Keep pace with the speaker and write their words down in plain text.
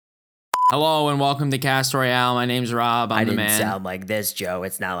Hello and welcome to Cast Royale. My name's Rob. I I'm the didn't man. sound like this, Joe.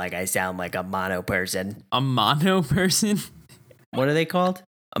 It's not like I sound like a mono person. A mono person? What are they called?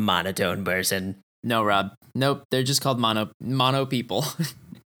 A monotone person. No, Rob. Nope. They're just called mono people.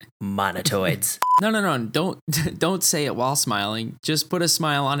 Monotoids. No. Don't say it while smiling. Just put a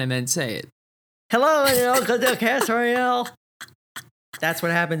smile on and then say it. Hello and welcome to Cast Royale. That's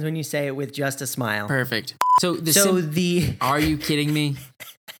what happens when you say it with just a smile. Perfect. So the Are you kidding me?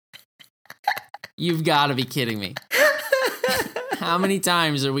 You've got to be kidding me. How many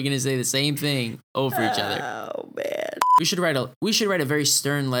times are we going to say the same thing over each other? Oh man. We should write a very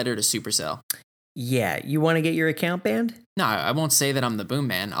stern letter to Supercell. Yeah, you want to get your account banned? No, I won't say that I'm the boom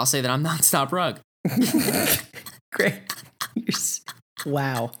man. I'll say that I'm Nonstop Rug. Great.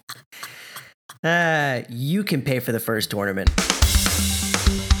 Wow. You can pay for the first tournament.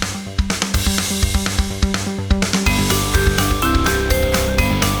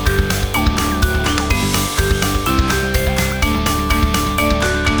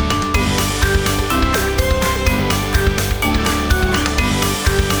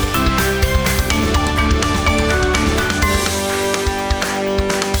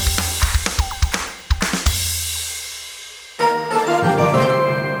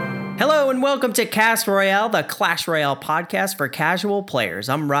 Welcome to Cast Royale, the Clash Royale podcast for casual players.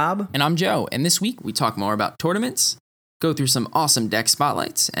 I'm Rob. And I'm Joe. And this week we talk more about tournaments, go through some awesome deck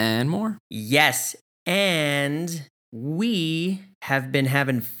spotlights, and more. Yes, and we have been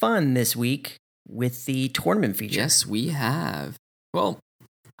having fun this week with the tournament feature. Yes, we have. Well,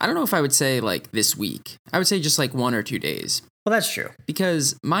 I don't know if I would say like this week. I would say just like 1 or 2 days. Well, that's true.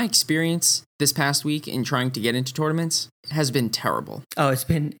 Because my experience this past week in trying to get into tournaments has been terrible. Oh, it's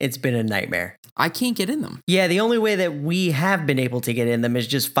been a nightmare. I can't get in them. Yeah, the only way that we have been able to get in them is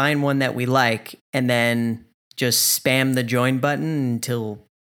just find one that we like and then just spam the join button until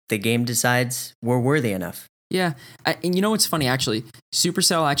the game decides we're worthy enough. Yeah, and you know what's funny actually?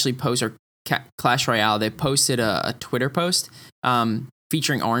 Supercell actually posted Clash Royale. They posted a Twitter post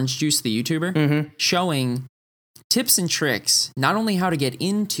featuring Orange Juice, the YouTuber, showing tips and tricks, not only how to get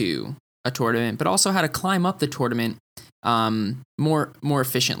into a tournament, but also how to climb up the tournament more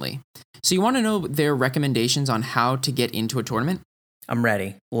efficiently. So you want to know their recommendations on how to get into a tournament? I'm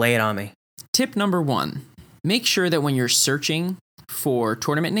ready. Lay it on me. Tip number 1, make sure that when you're searching for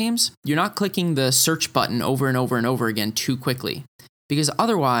tournament names, you're not clicking the search button over and over and over again too quickly, because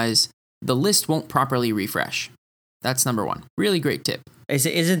otherwise the list won't properly refresh. That's number 1. Really great tip.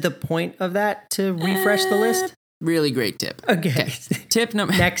 Isn't the point of that to refresh the list? Really great tip. Okay. Tip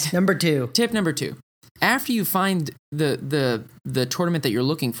number number 2. Tip number 2. After you find the tournament that you're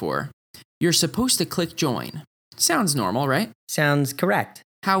looking for, you're supposed to click join. Sounds normal, right? Sounds correct.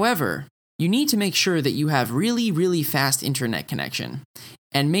 However, you need to make sure that you have really, really fast internet connection,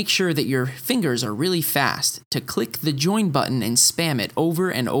 and make sure that your fingers are really fast to click the join button and spam it over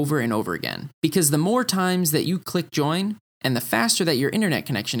and over and over again. Because the more times that you click join and the faster that your internet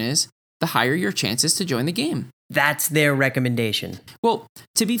connection is, the higher your chances to join the game. That's their recommendation. Well,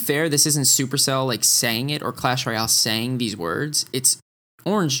 to be fair, this isn't Supercell like saying it or Clash Royale saying these words. It's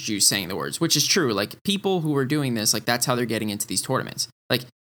Orange Juice saying the words, which is true. Like, people who are doing this, like, that's how they're getting into these tournaments. Like,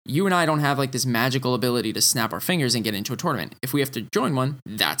 you and I don't have like this magical ability to snap our fingers and get into a tournament. If we have to join one,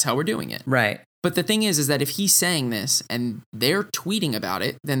 that's how we're doing it. Right. But the thing is that if he's saying this and they're tweeting about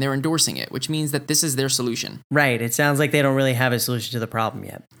it, then they're endorsing it, which means that this is their solution. Right. It sounds like they don't really have a solution to the problem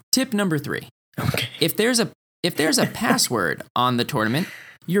yet. Tip number 3. Okay. If there's a password on the tournament,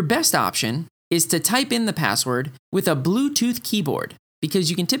 your best option is to type in the password with a Bluetooth keyboard, because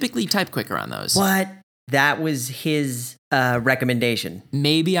you can typically type quicker on those. What? That was his recommendation.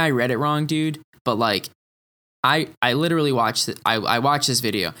 Maybe I read it wrong, dude, but like, I literally watched it. I watched this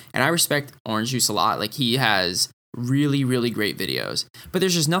video, and I respect Orange Juice a lot. Like, he has really, really great videos, but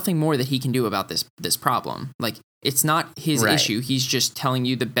there's just nothing more that he can do about this problem. Like, it's not his issue. He's just telling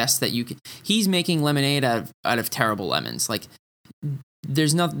you the best that you can. He's making lemonade out of terrible lemons. Like,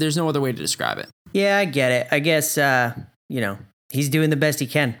 there's no other way to describe it. Yeah, I get it. I guess he's doing the best he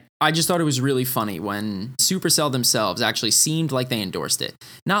can. I just thought it was really funny when Supercell themselves actually seemed like they endorsed it.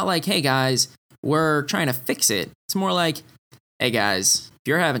 Not like, hey guys, we're trying to fix it. It's more like, hey guys, if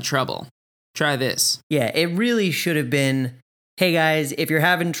you're having trouble, try this. Yeah, it really should have been, hey guys, if you're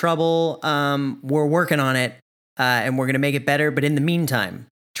having trouble, we're working on it, and we're going to make it better. But in the meantime,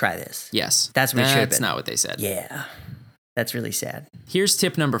 try this. Yes. That's what it should have been. That's not what they said. Yeah, that's really sad. Here's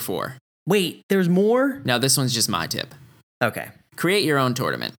tip number 4. Wait, there's more? No, this one's just my tip. Okay. Create your own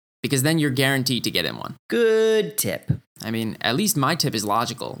tournament, because then you're guaranteed to get in one. Good tip. I mean, at least my tip is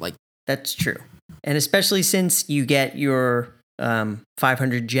logical. Like, that's true. And especially since you get your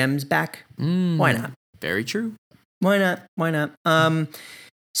 500 gems back. Why not? Very true. Why not? Why not?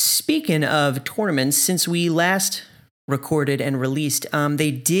 Speaking of tournaments, since we last recorded and released,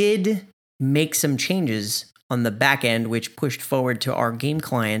 they did make some changes on the back end, which pushed forward to our game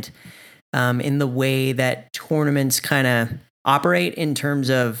client in the way that tournaments kind of operate in terms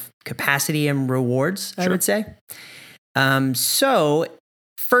of capacity and rewards, I would say. So,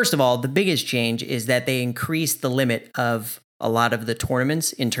 first of all, the biggest change is that they increased the limit of a lot of the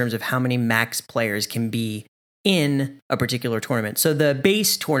tournaments in terms of how many max players can be in a particular tournament. So the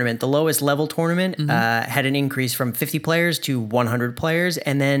base tournament, the lowest level tournament, had an increase from 50 players to 100 players.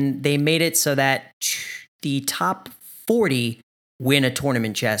 And then they made it so that the top 40 win a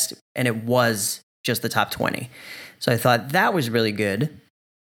tournament chest, and it was just the top 20. So I thought that was really good.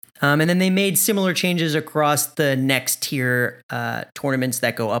 And then they made similar changes across the next tier tournaments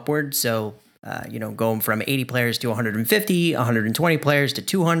that go upward. So, going from 80 players to 150, 120 players to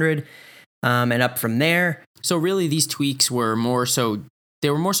 200, and up from there. So really, these tweaks were more so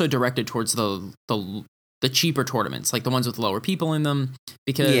directed towards the cheaper tournaments, like the ones with lower people in them,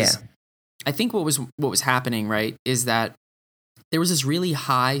 because I think what was happening, right, is that there was this really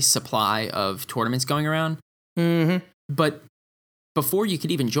high supply of tournaments going around, but before you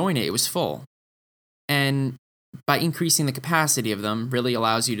could even join it, it was full, and by increasing the capacity of them, really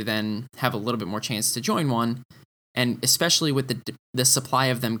allows you to then have a little bit more chance to join one, and especially with the supply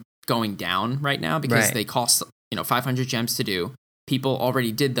of them going down right now because they cost 500 gems to do. People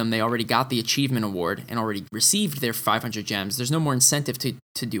already did them. They already got the achievement award and already received their 500 gems. There's no more incentive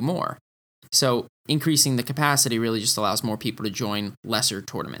to do more. So increasing the capacity really just allows more people to join lesser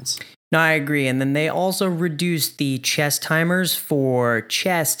tournaments. No, I agree. And then they also reduced the chest timers for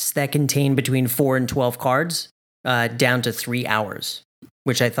chests that contain between 4 and 12 cards down to 3 hours,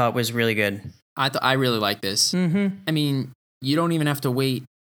 which I thought was really good. I really like this. I mean, you don't even have to wait.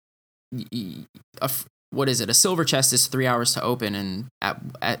 What is it? A silver chest is 3 hours to open, and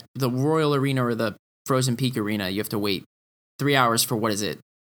at the Royal Arena or the Frozen Peak Arena, you have to wait 3 hours for, what is it,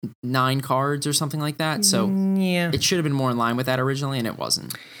 9 cards or something like that. So it should have been more in line with that originally, and it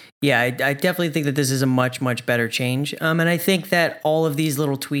wasn't. Yeah, I definitely think that this is a much, much better change. And I think that all of these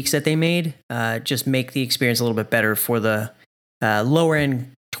little tweaks that they made just make the experience a little bit better for the lower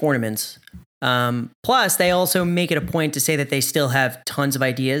end tournaments. Plus, they also make it a point to say that they still have tons of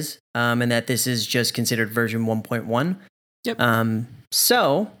ideas and that this is just considered version 1.1. Yep.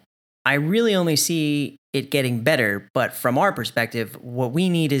 So I really only see it getting better. But from our perspective, what we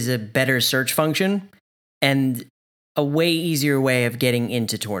need is a better search function and a way easier way of getting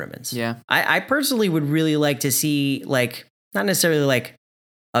into tournaments. Yeah. I personally would really like to see, like, not necessarily like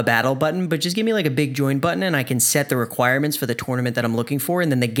a battle button, but just give me like a big join button and I can set the requirements for the tournament that I'm looking for.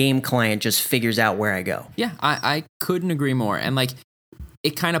 And then the game client just figures out where I go. Yeah, I couldn't agree more. And like,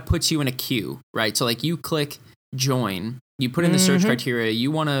 it kind of puts you in a queue, right? So like you click join, you put in the search criteria,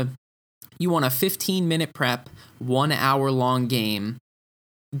 you want a 15-minute prep, 1 hour long game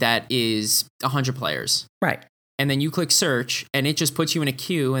that is 100 players. Right. And then you click search and it just puts you in a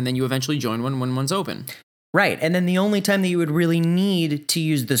queue and then you eventually join one when one's open. Right. And then the only time that you would really need to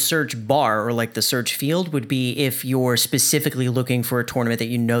use the search bar or like the search field would be if you're specifically looking for a tournament that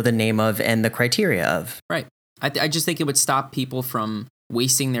you know the name of and the criteria of. Right. I just think it would stop people from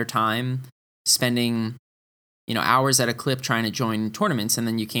wasting their time spending, hours at a clip trying to join tournaments and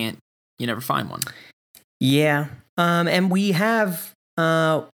then you never find one. Yeah. And we have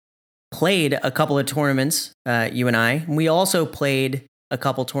played a couple of tournaments, you and I. We also played a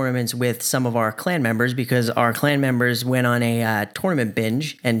couple tournaments with some of our clan members because our clan members went on a tournament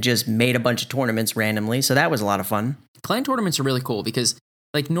binge and just made a bunch of tournaments randomly. So that was a lot of fun. Clan tournaments are really cool because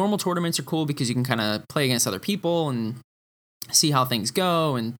like normal tournaments are cool because you can kind of play against other people and see how things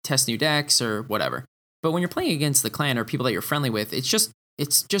go and test new decks or whatever. But when you're playing against the clan or people that you're friendly with, it's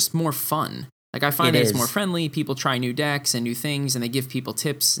just more fun. Like I find that it's more friendly. People try new decks and new things and they give people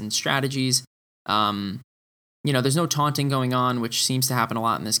tips and strategies. There's no taunting going on, which seems to happen a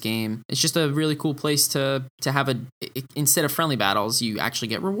lot in this game. It's just a really cool place to have instead of friendly battles, you actually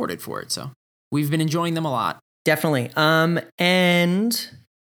get rewarded for it. So we've been enjoying them a lot. Definitely.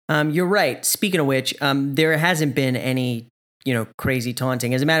 You're right. Speaking of which, there hasn't been any, crazy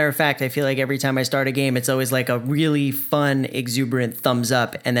taunting. As a matter of fact, I feel like every time I start a game, it's always like a really fun, exuberant thumbs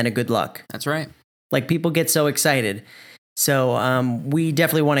up and then a good luck. That's right. Like people get so excited. So we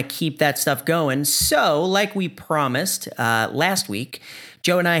definitely want to keep that stuff going. So like we promised last week,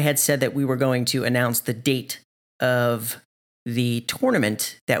 Joe and I had said that we were going to announce the date of the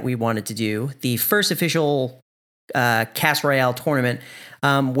tournament that we wanted to do, the first official Cast Royale tournament,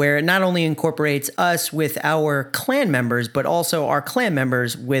 where it not only incorporates us with our clan members, but also our clan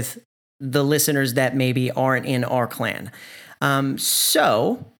members with the listeners that maybe aren't in our clan.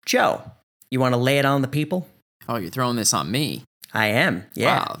 So, Joe, you want to lay it on the people? Oh, you're throwing this on me. I am,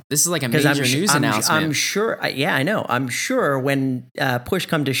 yeah. Wow, this is like a major news announcement. I'm sure, yeah, I know. I'm sure when push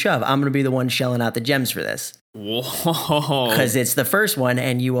come to shove, I'm going to be the one shelling out the gems for this. Whoa. Because it's the first one,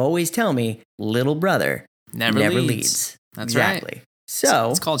 and you always tell me, little brother never leads. That's exactly. Right.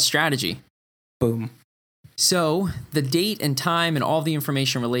 So it's called strategy. Boom. So the date and time and all the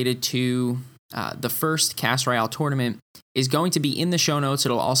information related to the first Cast Royale tournament is going to be in the show notes.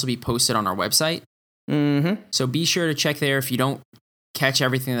 It'll also be posted on our website. Mm-hmm. So be sure to check there if you don't catch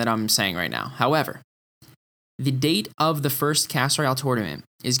everything that I'm saying right now. However, the date of the first Cast Royale tournament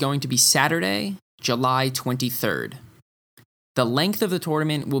is going to be Saturday, July 23rd. The length of the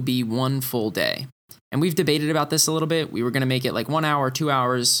tournament will be 1 full day. And we've debated about this a little bit. We were going to make it like 1 hour, 2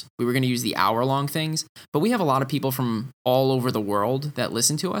 hours. We were going to use the hour-long things. But we have a lot of people from all over the world that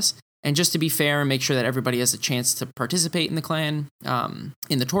listen to us. And just to be fair and make sure that everybody has a chance to participate in the clan,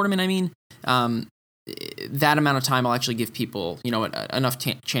 in the tournament, that amount of time will actually give people, enough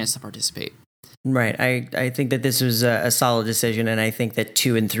chance to participate. Right. I think that this was a solid decision, and I think that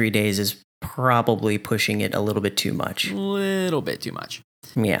 2 and 3 days is probably pushing it a little bit too much. A little bit too much.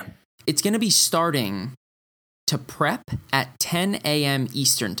 Yeah. It's going to be starting to prep at 10 a.m.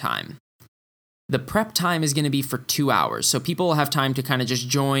 Eastern time. The prep time is going to be for 2 hours, so people will have time to kind of just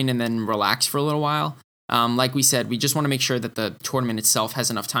join and then relax for a little while. Like we said, we just want to make sure that the tournament itself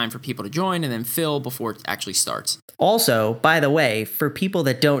has enough time for people to join and then fill before it actually starts. Also, by the way, for people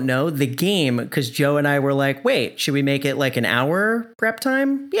that don't know, the game, because Joe and I were like, wait, should we make it like an hour prep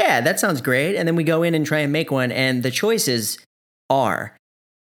time? Yeah, that sounds great. And then we go in and try and make one. And the choices are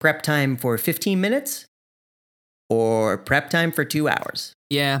prep time for 15 minutes or prep time for 2 hours.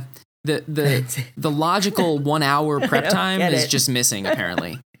 Yeah, the logical 1 hour prep time is just missing,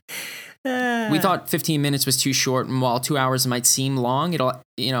 apparently. We thought 15 minutes was too short, and while 2 hours might seem long,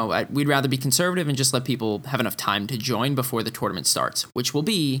 we'd rather be conservative and just let people have enough time to join before the tournament starts, which will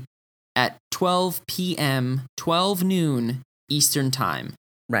be at 12 p.m., 12 noon Eastern time.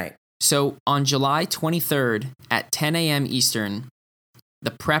 Right. So on July 23rd at 10 a.m. Eastern,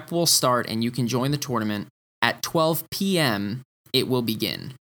 the prep will start and you can join the tournament. At 12 p.m., it will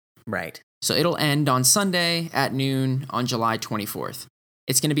begin. Right. So it'll end on Sunday at noon on July 24th.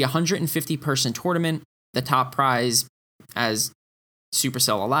 It's going to be a 150-person tournament. The top prize, as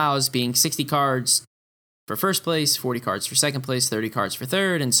Supercell allows, being 60 cards for first place, 40 cards for second place, 30 cards for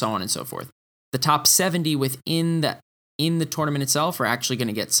third, and so on and so forth. The top 70 within the tournament itself are actually going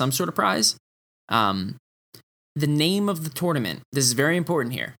to get some sort of prize. The name of the tournament, this is very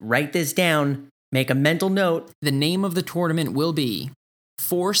important here. Write this down. Make a mental note. The name of the tournament will be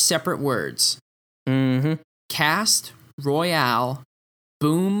 4 separate words. Mm-hmm. Cast Royale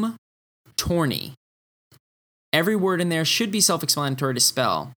Boom Tourney. Every word in there should be self-explanatory to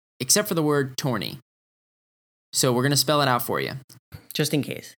spell, except for the word tourney. So we're going to spell it out for you. Just in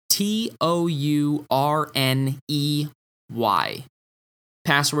case. Tourney.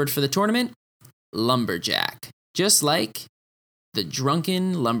 Password for the tournament, Lumberjack. Just like the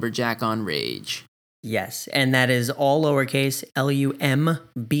drunken lumberjack on Rage. Yes, and that is all lowercase,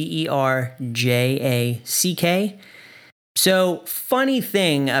 Lumberjack. So, funny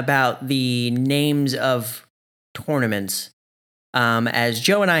thing about the names of tournaments, as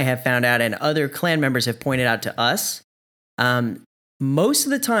Joe and I have found out and other clan members have pointed out to us, most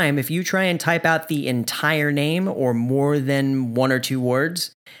of the time, if you try and type out the entire name or more than 1 or 2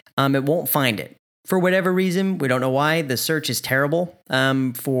 words, it won't find it. For whatever reason, we don't know why, the search is terrible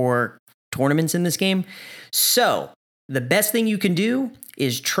for tournaments in this game. So, the best thing you can do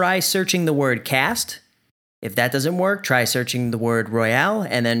is try searching the word cast. If that doesn't work, try searching the word Royale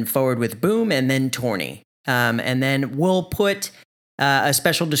and then forward with boom and then tourney. And then we'll put a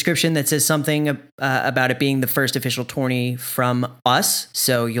special description that says something about it being the first official tourney from us.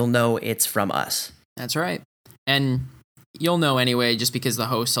 So you'll know it's from us. That's right. And you'll know anyway, just because the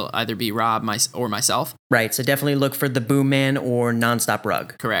host will either be Rob or myself. Right. So definitely look for the Boom Man or Nonstop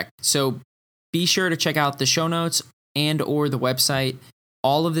Rug. Correct. So be sure to check out the show notes and or the website.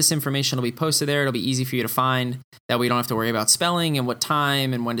 All of this information will be posted there. It'll be easy for you to find. That way you don't have to worry about spelling and what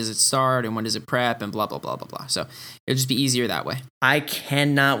time and when does it start and when does it prep and blah, blah, blah, blah, blah. So it'll just be easier that way. I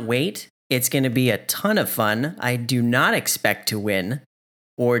cannot wait. It's going to be a ton of fun. I do not expect to win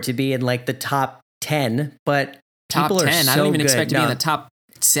or to be in like the top 10, but top 10? So I don't even good. expect to be in the top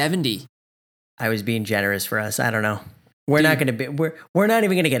 70. I was being generous for us. I don't know. We're not going to be. We're not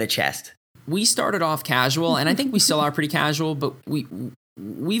even going to get a chest. we started off casual, and I think we still are pretty casual, but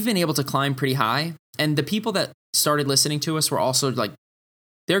we've been able to climb pretty high. And the people that started listening to us were also like,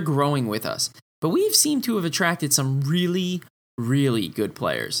 they're growing with us. But we've seemed to have attracted some really, really good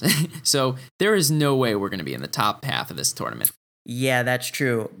players. So there is no way we're going to be in the top half of this tournament. Yeah, that's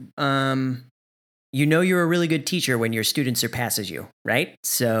true. You know you're a really good teacher when your student surpasses you, right?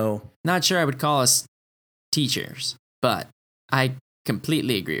 So not sure I would call us teachers, but I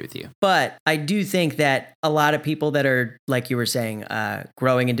completely agree with you. But I do think that a lot of people that are, like you were saying,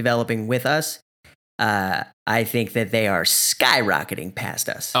 growing and developing with us, I think that they are skyrocketing past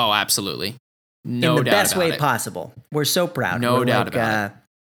us. Oh, absolutely. No doubt in the best way it. possible. We're so proud. No doubt about it.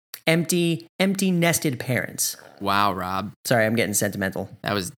 Empty nested parents. Wow, Rob. Sorry, I'm getting sentimental.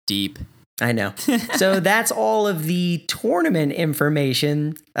 That was deep. I know. So that's all of the tournament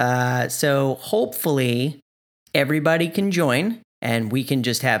information. So hopefully everybody can join and we can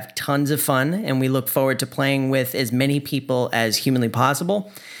just have tons of fun. And we look forward to playing with as many people as humanly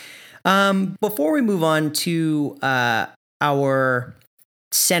possible. Before we move on to our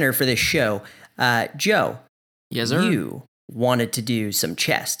center for this show, Joe, yes, sir. You wanted to do some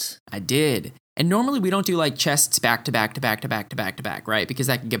chests. I did. And normally we don't do like chests back to back to back to back to back to back, right? Because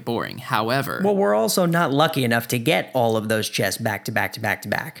that can get boring. However, well, we're also not lucky enough to get all of those chests back to back to back to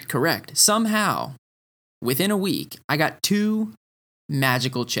back. Correct. Somehow, within a week, I got 2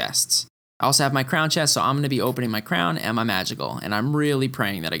 magical chests. I also have my crown chest, so I'm going to be opening my crown and my magical, and I'm really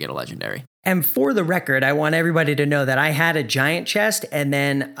praying that I get a legendary. And for the record, I want everybody to know that I had a giant chest, and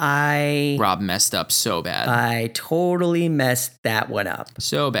then Rob messed up so bad. I totally messed that one up.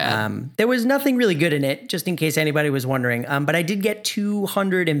 So bad. There was nothing really good in it, just in case anybody was wondering. But I did get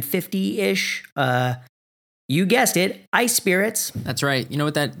 250-ish. You guessed it, ice spirits. That's right. You know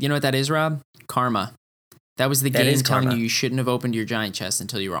what that is, Rob? Karma. That was the game telling you shouldn't have opened your giant chest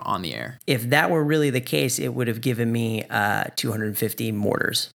until you were on the air. If that were really the case, it would have given me 250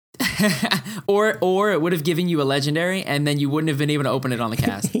 mortars. or it would have given you a legendary, and then you wouldn't have been able to open it on the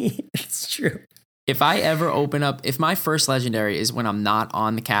cast. It's true. If I ever open up, if my first legendary is when I'm not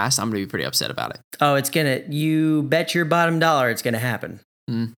on the cast, I'm going to be pretty upset about it. Oh, you bet your bottom dollar it's going to happen.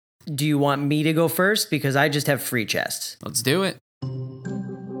 Mm. Do you want me to go first? Because I just have free chests. Let's do it.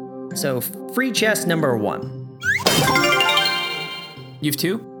 So, free chest number 1. You have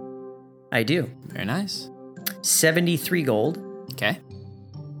 2? I do. Very nice. 73 gold. Okay.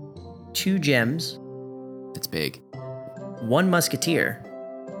 2 gems. That's big. 1 musketeer.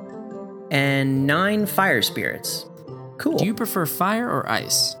 And 9 fire spirits. Cool. Do you prefer fire or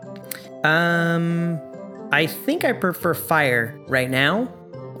ice? I think I prefer fire right now,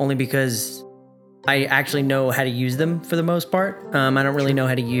 only because I actually know how to use them for the most part. I don't really know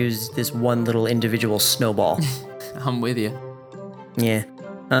how to use this one little individual snowball. I'm with you. Yeah.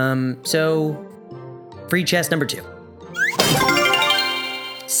 So free chest number 2.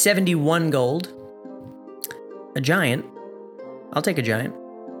 71 gold. A giant. I'll take a giant.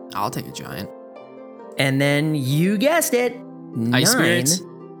 I'll take a giant. And then you guessed it. 9 ice spirits.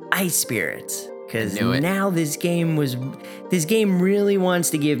 Ice spirits. Because now this game really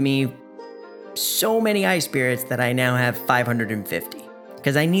wants to give me so many ice spirits that I now have 550.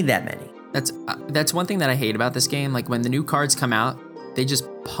 Because I need that many. That's one thing that I hate about this game. Like when the new cards come out, they just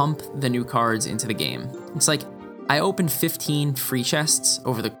pump the new cards into the game. It's like I opened 15 free chests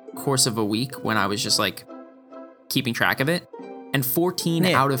over the course of a week when I was just like keeping track of it. And 14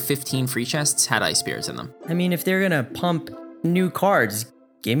 out of 15 free chests had ice spirits in them. I mean, if they're going to pump new cards,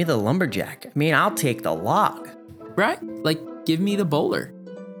 give me the lumberjack. I mean, I'll take the log. Right? Like, give me the bowler.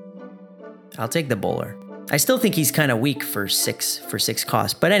 I'll take the bowler. I still think he's kind of weak for 6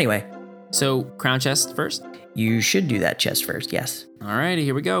 cost. But anyway. So, crown chest first? You should do that chest first, yes. Alrighty,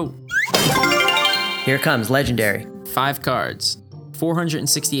 here we go. Here comes legendary. 5 cards.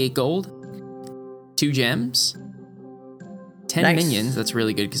 468 gold. 2 gems. 10 minions. That's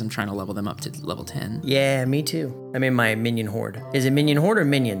really good because I'm trying to level them up to level 10. Yeah, me too. I'm in my minion horde. Is it minion horde or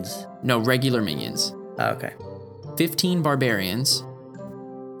minions? No, regular minions. Oh, okay. 15 barbarians.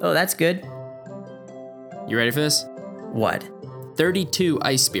 Oh, that's good. You ready for this? What? 32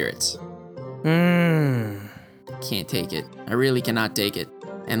 ice spirits. Can't take it. I really cannot take it.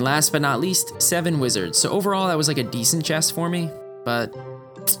 And last but not least, 7 wizards. So overall, that was like a decent chest for me, but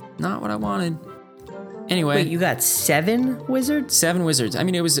not what I wanted. Anyway. Wait, you got 7 wizards? 7 wizards. I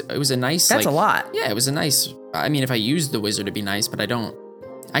mean, it was a nice. That's a lot. Yeah, it was a nice. I mean, if I used the wizard, it'd be nice, but I don't.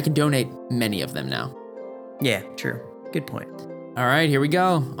 I can donate many of them now. Yeah, true. Good point. All right, here we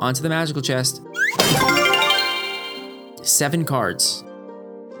go. On to the magical chest. 7 cards.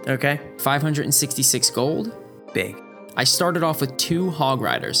 Okay. 566 gold. Big. I started off with 2 hog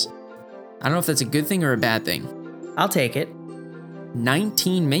riders. I don't know if that's a good thing or a bad thing. I'll take it.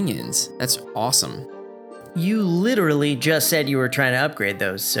 19 minions. That's awesome. You literally just said you were trying to upgrade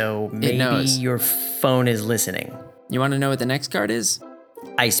those, so maybe your phone is listening. You want to know what the next card is?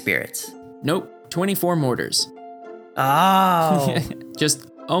 Ice Spirits. Nope. 24 mortars. Oh. Just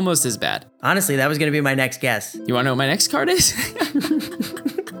almost as bad. Honestly, that was going to be my next guess. You want to know what my next card is?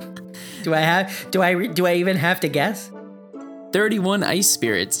 Do I even have to guess? 31 ice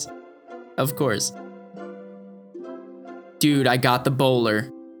spirits. Of course. Dude, I got the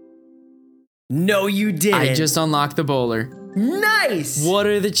bowler. No, you didn't. I just unlocked the bowler. Nice! What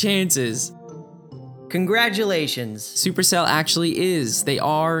are the chances? Congratulations. Supercell actually is. They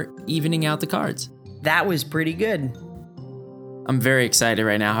are evening out the cards. That was pretty good. I'm very excited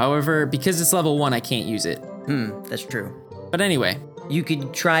right now. However, because it's level 1, I can't use it. That's true. But anyway. You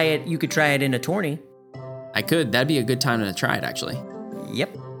could try it in a tourney. I could. That'd be a good time to try it, actually.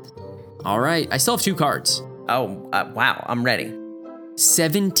 Yep. All right. I still have 2 cards. Oh, wow. I'm ready.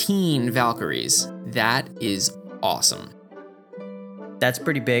 17 Valkyries. That is awesome. That's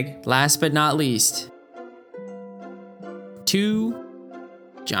pretty big. Last but not least, 2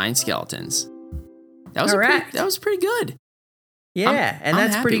 giant skeletons. That was pretty good. Yeah, and I'm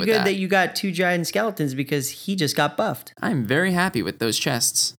that's happy pretty with good that you got 2 giant skeletons because he just got buffed. I'm very happy with those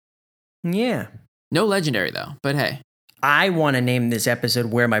chests. Yeah. No legendary though, but hey. I want to name this episode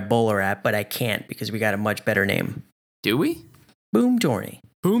Where My Bowler At, but I can't because we got a much better name. Do we? Boom Tourney.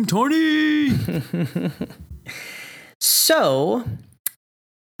 Boom Tourney! So,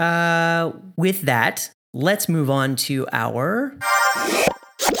 with that, let's move on to our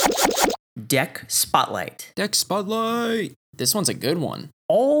deck spotlight. Deck spotlight! This one's a good one.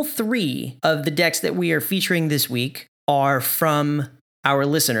 All 3 of the decks that we are featuring this week are from our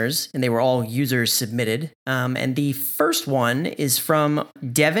listeners, and they were all user submitted. And the first one is from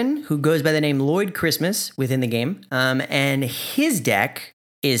Devin, who goes by the name Lloyd Christmas within the game. And his deck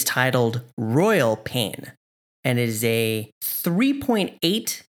is titled Royal Pain, and it is a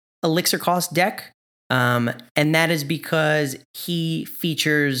 3.8 elixir cost deck. And that is because he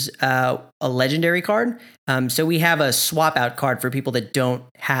features a legendary card. So we have a swap out card for people that don't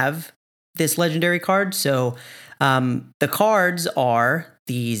have this legendary card. So the cards are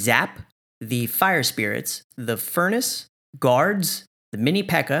the Zap, the Fire Spirits, the Furnace, Guards, the Mini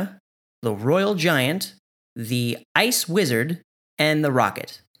P.E.K.K.A., the Royal Giant, the Ice Wizard, and the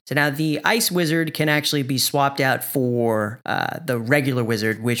Rocket. So now the Ice Wizard can actually be swapped out for the regular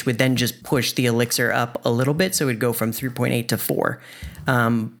Wizard, which would then just push the elixir up a little bit. So it would go from 3.8 to 4.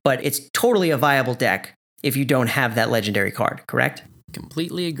 But it's totally a viable deck if you don't have that legendary card, correct?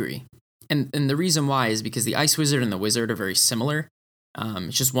 Completely agree. And the reason why is because the Ice Wizard and the Wizard are very similar.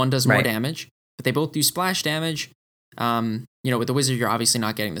 It's just one does more damage, but they both do splash damage. With the Wizard, you're obviously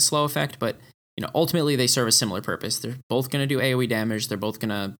not getting the slow effect, but ultimately they serve a similar purpose. They're both going to do AoE damage. They're both going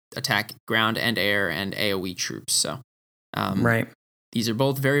to attack ground and air and AoE troops. So, these are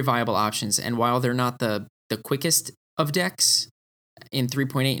both very viable options. And while they're not the quickest of decks in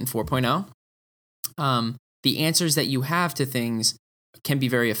 3.8 and 4.0, the answers that you have to things can be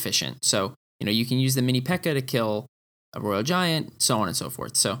very efficient. So, you can use the Mini P.E.K.K.A. to kill a Royal Giant, so on and so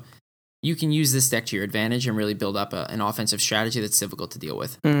forth. So you can use this deck to your advantage and really build up an offensive strategy that's difficult to deal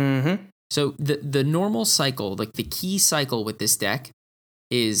with. Mm-hmm. So the normal cycle, like the key cycle with this deck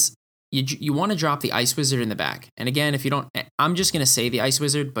is you want to drop the Ice Wizard in the back. And again, if you don't, I'm just going to say the Ice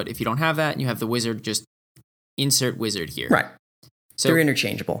Wizard, but if you don't have that and you have the Wizard, just insert Wizard here. Right. So they're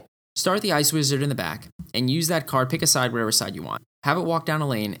interchangeable. Start the Ice Wizard in the back and use that card, pick a side, whatever side you want. Have it walk down a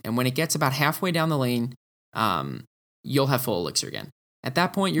lane, and when it gets about halfway down the lane, you'll have full elixir again. At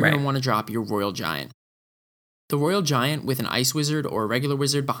that point, you're going to want to drop your Royal Giant. The Royal Giant with an Ice Wizard or a regular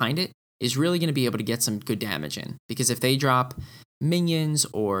Wizard behind it is really going to be able to get some good damage in. Because if they drop minions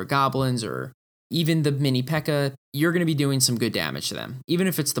or goblins or even the Mini P.E.K.K.A., you're going to be doing some good damage to them. Even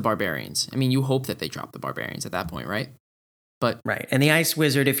if it's the Barbarians. I mean, you hope that they drop the Barbarians at that point, right? Right. And the Ice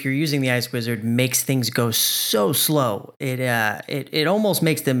Wizard, if you're using the Ice Wizard, makes things go so slow. It almost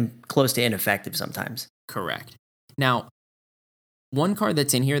makes them close to ineffective sometimes. Correct. Now, one card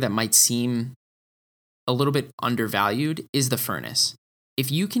that's in here that might seem a little bit undervalued is the Furnace. If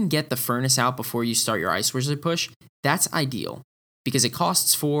you can get the Furnace out before you start your Ice Wizard push, that's ideal because it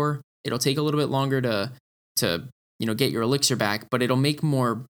costs 4. It'll take a little bit longer to get your elixir back, but it'll make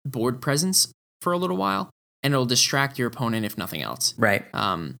more board presence for a little while. And it'll distract your opponent if nothing else. Right.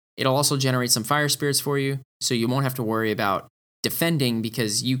 It'll also generate some Fire Spirits for you, so you won't have to worry about defending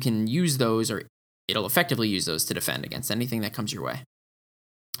because you can use those, or it'll effectively use those to defend against anything that comes your way.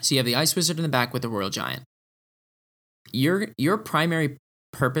 So you have the Ice Wizard in the back with the Royal Giant. Your primary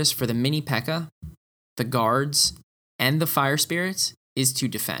purpose for the mini P.E.K.K.A., the guards, and the fire spirits is to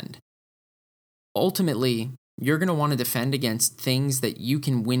defend. Ultimately, you're going to want to defend against things that you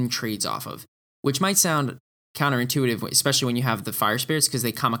can win trades off of, which might sound counterintuitive, especially when you have the fire spirits because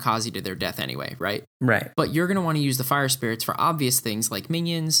they kamikaze to their death anyway, right? Right. But you're going to want to use the fire spirits for obvious things like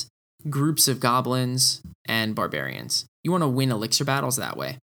minions, groups of goblins, and barbarians. You want to win elixir battles that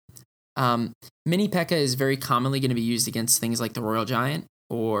way. Mini P.E.K.K.A. is very commonly going to be used against things like the Royal Giant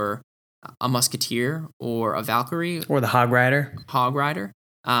or a Musketeer or a Valkyrie. Or the Hog Rider.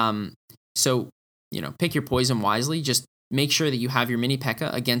 So, pick your poison wisely. Just make sure that you have your mini P.E.K.K.A.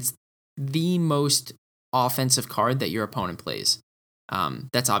 against the most offensive card that your opponent plays.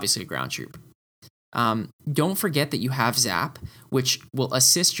 That's obviously a ground troop. Don't forget that you have Zap, which will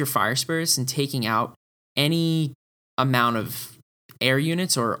assist your fire spirits in taking out any amount of air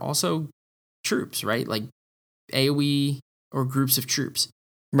units or also troops, right? Like AoE or groups of troops.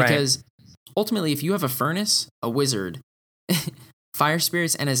 Right. Because ultimately, if you have a furnace, a wizard, fire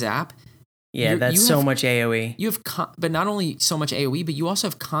spirits, and a Zap, yeah, that's so much AoE. You have, but not only so much AoE, but you also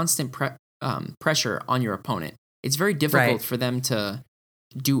have constant pressure on your opponent. It's very difficult for them to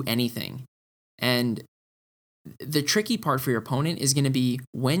do anything. And the tricky part for your opponent is going to be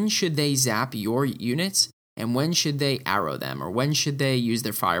when should they zap your units and when should they arrow them or when should they use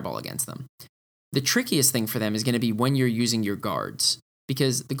their fireball against them. The trickiest thing for them is going to be when you're using your guards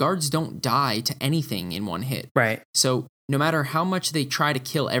because the guards don't die to anything in one hit. Right. So no matter how much they try to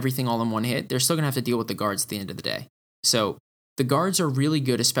kill everything all in one hit, they're still going to have to deal with the guards at the end of the day. So the guards are really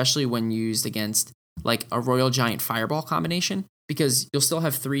good, especially when used against like a Royal Giant Fireball combination because you'll still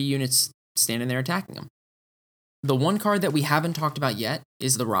have 3 units standing there attacking them. The one card that we haven't talked about yet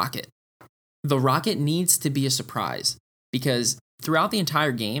is the Rocket. The Rocket needs to be a surprise because throughout the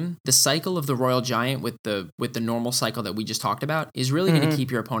entire game, the cycle of the Royal Giant with the normal cycle that we just talked about is really going to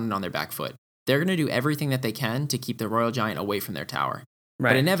keep your opponent on their back foot. They're going to do everything that they can to keep the Royal Giant away from their tower.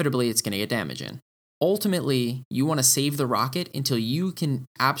 Right. But inevitably, it's going to get damage in. Ultimately, you want to save the Rocket until you can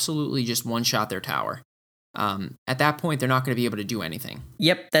absolutely just one-shot their tower. At that point, they're not going to be able to do anything.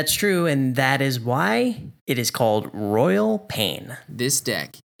 Yep, that's true, and that is why it is called Royal Pain. This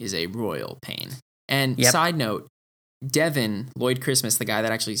deck is a royal pain. And side note, Devin, Lloyd Christmas, the guy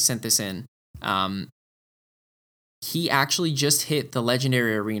that actually sent this in, he actually just hit the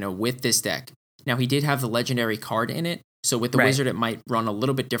Legendary Arena with this deck. Now, he did have the Legendary card in it, so with the Wizard, it might run a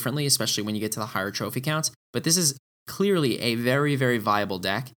little bit differently, especially when you get to the higher trophy counts. But this is clearly a very, very viable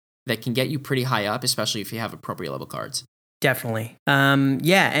deck that can get you pretty high up, especially if you have appropriate level cards. Definitely.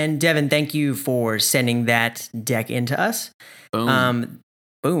 And Devin, thank you for sending that deck into us. Boom.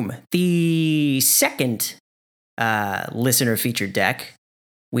 Boom. The second listener-featured deck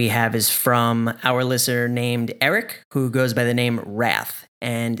we have is from our listener named Eric, who goes by the name Wrath.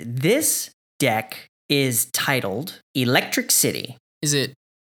 And this deck is titled Electric City. Is it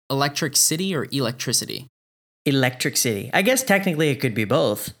Electric City or Electricity? Electric City. I guess technically it could be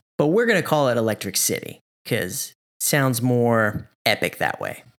both, but we're going to call it Electric City because it sounds more epic that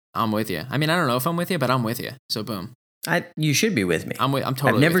way. I'm with you. I mean, I don't know if I'm with you, but I'm with you. So boom. You should be with me. I'm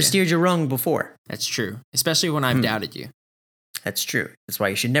totally I've never with you. steered you wrong before. That's true. Especially when I've doubted you. That's true. That's why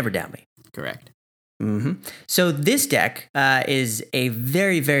you should never doubt me. Correct. Mm-hmm. So this deck is a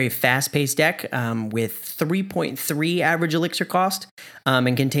very, very fast-paced deck with 3.3 average elixir cost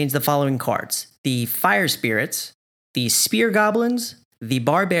and contains the following cards. The Fire Spirits, the Spear Goblins, the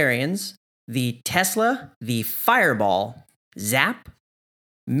Barbarians, the Tesla, the Fireball, Zap,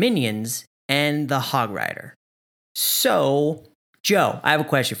 Minions, and the Hog Rider. So, Joe, I have a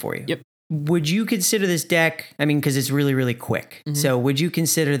question for you. Yep. Would you consider this deck, because it's really, really quick. Mm-hmm. So would you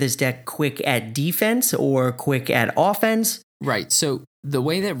consider this deck quick at defense or quick at offense? Right. So the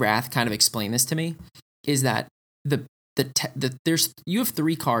way that Wrath kind of explained this to me is that you have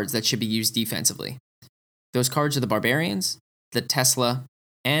 3 cards that should be used defensively. Those cards are the Barbarians, the Tesla,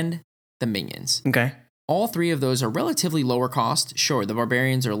 and the Minions. Okay. All 3 of those are relatively lower cost. Sure, the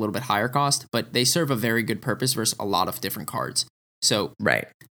Barbarians are a little bit higher cost, but they serve a very good purpose versus a lot of different cards. So, right.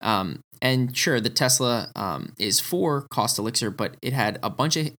 And sure, the Tesla is 4 cost elixir, but it had a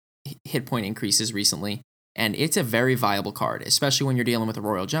bunch of hit point increases recently, and it's a very viable card, especially when you're dealing with a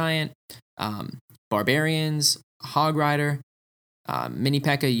Royal Giant, Barbarians, Hog Rider, Mini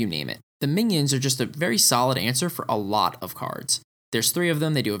P.E.K.K.A., you name it. The Minions are just a very solid answer for a lot of cards. There's 3 of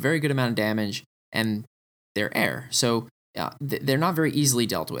them, they do a very good amount of damage, and they're air, so they're not very easily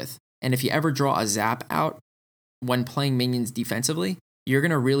dealt with. And if you ever draw a Zap out when playing Minions defensively, you're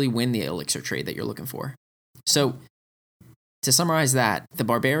going to really win the elixir trade that you're looking for. So, to summarize that, the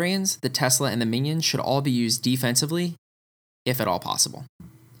Barbarians, the Tesla, and the Minions should all be used defensively if at all possible.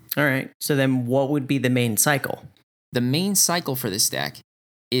 All right. So then what would be the main cycle? The main cycle for this deck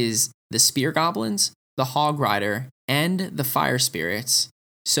is the Spear Goblins, the Hog Rider, and the Fire Spirits.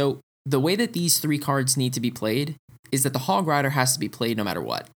 So the way that these 3 cards need to be played is that the Hog Rider has to be played no matter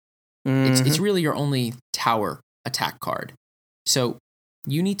what. It's really your only tower attack card. So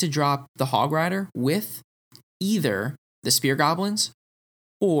you need to drop the Hog Rider with either the Spear Goblins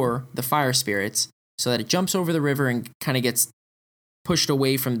or the Fire Spirits so that it jumps over the river and kind of gets pushed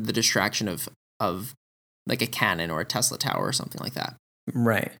away from the distraction of like a cannon or a Tesla tower or something like that.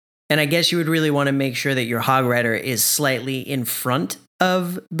 Right. And I guess you would really want to make sure that your Hog Rider is slightly in front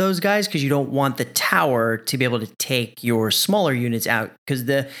of those guys because you don't want the tower to be able to take your smaller units out. Because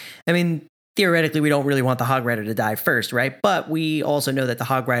theoretically, we don't really want the Hog Rider to die first, right? But we also know that the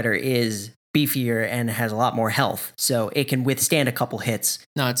Hog Rider is beefier and has a lot more health, so it can withstand a couple hits.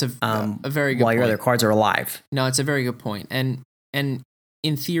 No, it's a very good while point. Your other cards are alive. No, it's a very good point. And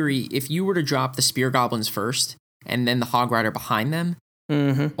in theory, if you were to drop the Spear Goblins first and then the Hog Rider behind them,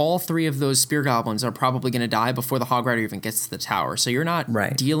 all 3 of those Spear Goblins are probably going to die before the Hog Rider even gets to the tower. So you're not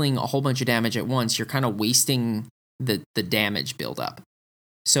dealing a whole bunch of damage at once. You're kind of wasting the damage buildup.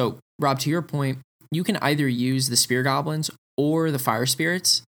 So, Rob, to your point, you can either use the Spear Goblins or the Fire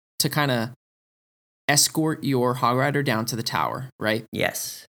Spirits to kind of escort your Hog Rider down to the tower, right?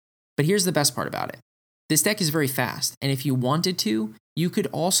 Yes. But here's the best part about it. This deck is very fast, and if you wanted to, you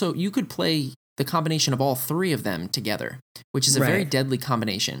could play the combination of all 3 of them together, which is a very deadly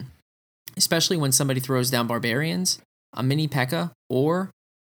combination, especially when somebody throws down Barbarians, a mini P.E.K.K.A, or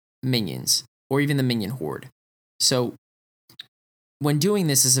minions, or even the minion horde. So when doing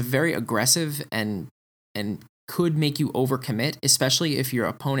this is a very aggressive and could make you overcommit, especially if your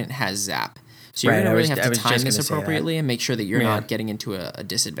opponent has Zap. So you're going to really have to time this appropriately and make sure that you're not getting into a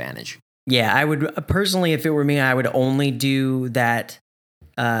disadvantage. Yeah, I would personally, if it were me, I would only do that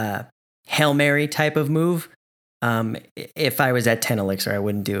Hail Mary type of move. If I was at 10 elixir, I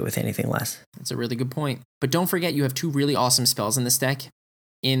wouldn't do it with anything less. That's a really good point. But don't forget, you have 2 really awesome spells in this deck,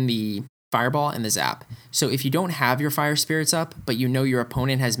 in the Fireball and the Zap. So if you don't have your Fire Spirits up, but you know your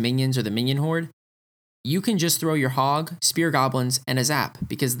opponent has minions or the Minion Horde, you can just throw your Hog, Spear Goblins, and a Zap,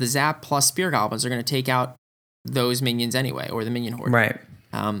 because the Zap plus Spear Goblins are going to take out those minions anyway, or the Minion Horde. Right.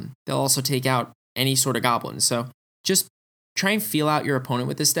 They'll also take out any sort of goblins. So just try and feel out your opponent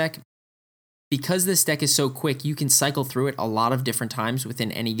with this deck. Because this deck is so quick, you can cycle through it a lot of different times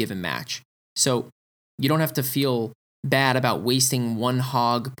within any given match. So you don't have to feel bad about wasting one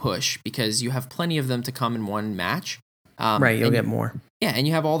Hog push, because you have plenty of them to come in one match. You'll get more. Yeah, and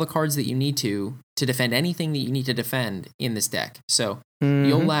you have all the cards that you need to defend anything that you need to defend in this deck. So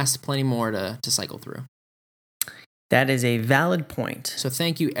you'll last plenty more to cycle through. That is a valid point. So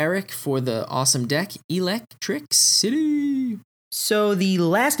thank you, Eric, for the awesome deck, Electric City. So the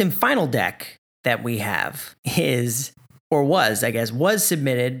last and final deck that we have was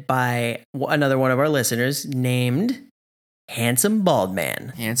submitted by another one of our listeners named Handsome Bald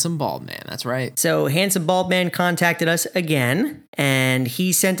Man. Handsome Bald Man, that's right. So Handsome Bald Man contacted us again, and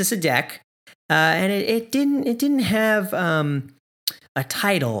he sent us a deck, and it didn't have a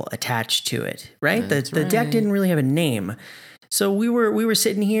title attached to it, right? The deck didn't really have a name, so we were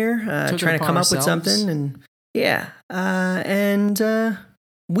sitting here trying to come up with something, and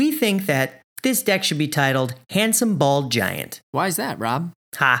we think that this deck should be titled Handsome Bald Giant. Why is that, Rob?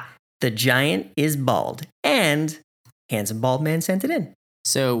 The giant is bald, and Handsome Bald Man sent it in.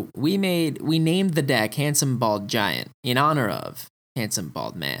 So we named the deck Handsome Bald Giant in honor of Handsome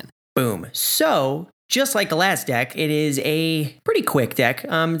Bald Man. Boom. So just like the last deck, it is a pretty quick deck.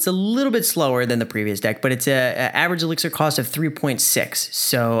 It's a little bit slower than the previous deck, but it's a average elixir cost of 3.6.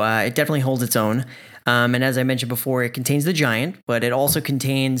 So it definitely holds its own. And as I mentioned before, it contains the Giant, but it also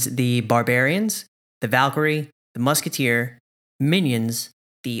contains the Barbarians, the Valkyrie, the Musketeer, Minions,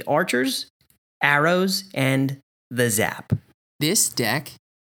 the Archers, Arrows, and the Zap. This deck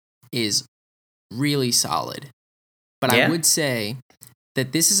is really solid, but I would say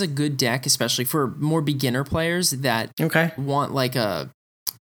that this is a good deck, especially for more beginner players that want like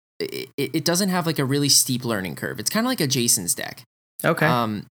it doesn't have like a really steep learning curve. It's kind of like a Jason's deck.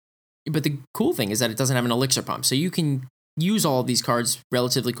 Okay. But the cool thing is that it doesn't have an elixir pump, so you can use all of these cards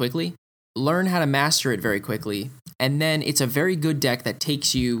relatively quickly, learn how to master it very quickly, and then it's a very good deck that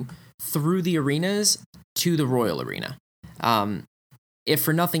takes you through the arenas to the Royal Arena. If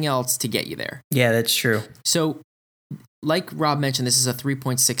for nothing else, to get you there. Yeah, that's true. So, like Rob mentioned, this is a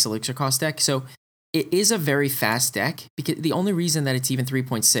 3.6 elixir cost deck. So It is a very fast deck, because the only reason that it's even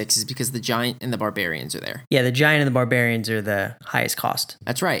 3.6 is because the Giant and the Barbarians are there. Yeah, the Giant and the Barbarians are the highest cost.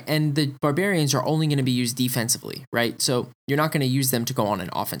 That's right. And the Barbarians are only going to be used defensively, right? So you're not going to use them to go on an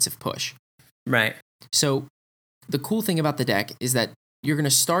offensive push. Right. So the cool thing about the deck is that you're going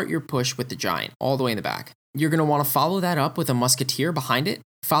to start your push with the Giant all the way in the back. You're going to want to follow that up with a Musketeer behind it,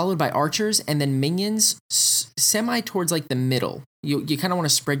 followed by archers, and then minions semi towards like the middle. You kind of want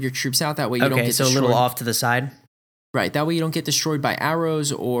to spread your troops out, that way you don't get destroyed. Okay, so a little off to the side? Right, that way you don't get destroyed by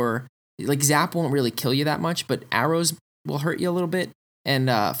arrows, or like Zap won't really kill you that much, but arrows will hurt you a little bit, and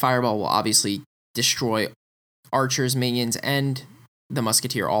Fireball will obviously destroy archers, minions, and the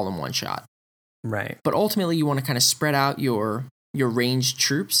Musketeer all in one shot. Right. But ultimately you want to kind of spread out your ranged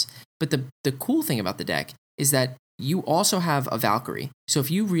troops. But the cool thing about the deck is that you also have a Valkyrie. So if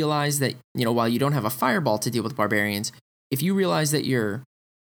you realize that, while you don't have a Fireball to deal with Barbarians, if you realize that your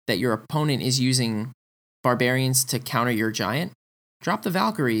opponent is using Barbarians to counter your Giant, drop the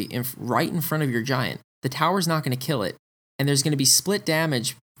Valkyrie right in front of your Giant. The tower's not going to kill it, and there's going to be split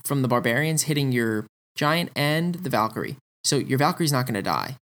damage from the Barbarians hitting your Giant and the Valkyrie. So your Valkyrie's not going to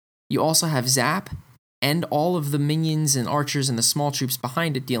die. You also have Zap and all of the minions and archers and the small troops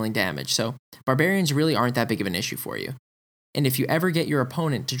behind it dealing damage. So Barbarians really aren't that big of an issue for you. And if you ever get your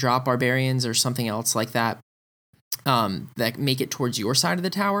opponent to drop Barbarians or something else like that, that make it towards your side of the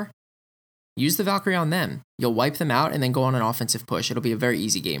tower, use the Valkyrie on them. You'll wipe them out and then go on an offensive push. It'll be a very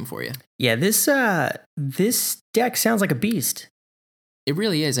easy game for you. Yeah, this deck sounds like a beast. It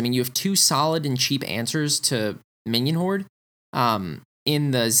really is. I mean, you have two solid and cheap answers to Minion Horde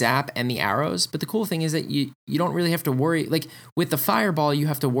in the Zap and the arrows. But the cool thing is that you don't really have to worry. Like with the Fireball, you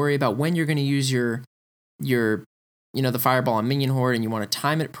have to worry about when you're going to use your the Fireball on Minion Horde, and you want to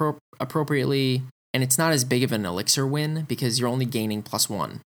time it appropriately. And it's not as big of an elixir win because you're only gaining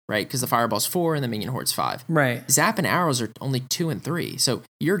 +1, right? Because the Fireball's 4 and the Minion Horde's 5. Right. Zap and arrows are only 2 and 3. So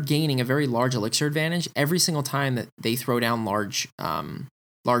you're gaining a very large elixir advantage every single time that they throw down large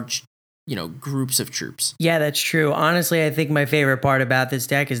groups of troops. Yeah, that's true. Honestly, I think my favorite part about this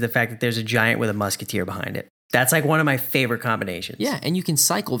deck is the fact that there's a Giant with a Musketeer behind it. That's like one of my favorite combinations. Yeah, and you can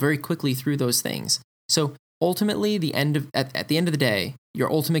cycle very quickly through those things. So ultimately, at the end of the day, your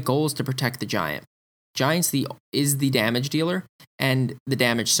ultimate goal is to protect the Giant. Giant's is the damage dealer and the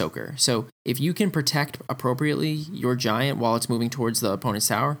damage soaker. So if you can protect appropriately your Giant while it's moving towards the opponent's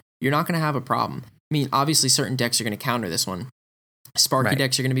tower, you're not going to have a problem. I mean, obviously certain decks are going to counter this one. Sparky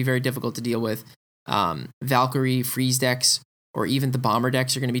decks are going to be very difficult to deal with. Valkyrie, freeze decks, or even the bomber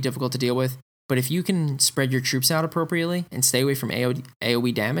decks are going to be difficult to deal with. But if you can spread your troops out appropriately and stay away from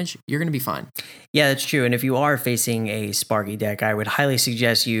AoE damage, you're going to be fine. Yeah, that's true. And if you are facing a Sparky deck, I would highly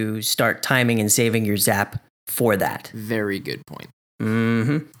suggest you start timing and saving your Zap for that. Very good point.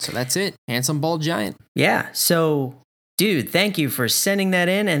 Mm-hmm. So that's it. Handsome Bald Giant. Yeah. So, dude, thank you for sending that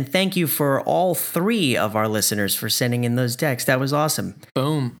in. And thank you for all 3 of our listeners for sending in those decks. That was awesome.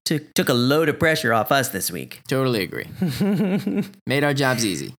 Boom. Took a load of pressure off us this week. Totally agree. Made our jobs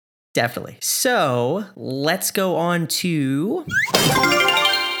easy. Definitely. So let's go on to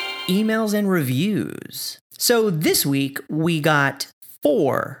emails and reviews. So this week we got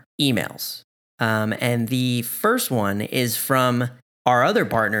 4 emails. And the first one is from our other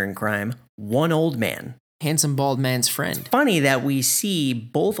partner in crime, One Old Man. Handsome Bald Man's friend. Funny that we see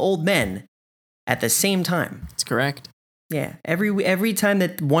both old men at the same time. That's correct. Yeah, every time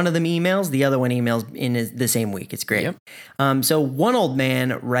that one of them emails, the other one emails in the same week. It's great. Yep. So One Old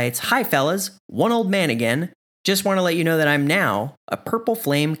Man writes, "Hi fellas, One Old Man again. Just want to let you know that I'm now a Purple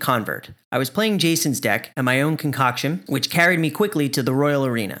Flame convert. I was playing Jason's deck and my own concoction, which carried me quickly to the Royal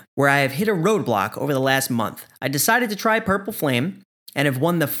Arena, where I have hit a roadblock over the last month. I decided to try Purple Flame and have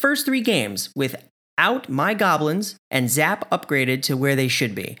won the first 3 games without my goblins and Zap upgraded to where they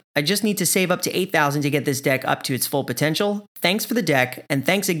should be. I just need to save up to 8,000 to get this deck up to its full potential. Thanks for the deck, and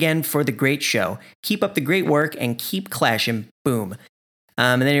thanks again for the great show. Keep up the great work and keep clashing. Boom."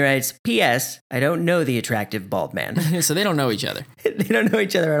 And then he writes, "P.S. I don't know the attractive bald man." So they don't know each other. They don't know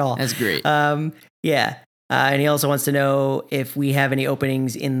each other at all. That's great. Yeah. And he also wants to know if we have any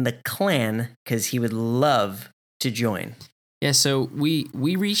openings in the clan, because he would love to join. Yeah, so we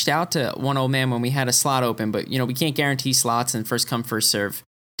reached out to One Old Man when we had a slot open, but we can't guarantee slots and first come, first serve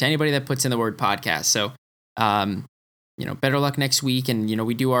to anybody that puts in the word podcast. So, better luck next week. And,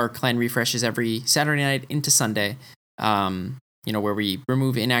 we do our clan refreshes every Saturday night into Sunday, where we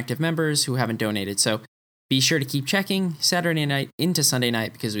remove inactive members who haven't donated. So be sure to keep checking Saturday night into Sunday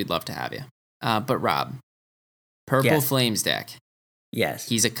night because we'd love to have you. But Rob, Purple Flames deck. Yes.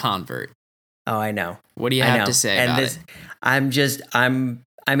 He's a convert. Oh, I know. What do you have to say about it?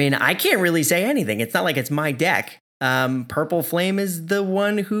 I mean, I can't really say anything. It's not like it's my deck. Purple Flame is the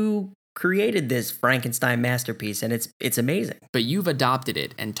one who created this Frankenstein masterpiece, and it's amazing. But you've adopted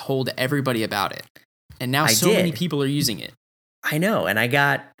it and told everybody about it. And now I many did. people are using it. I know, and I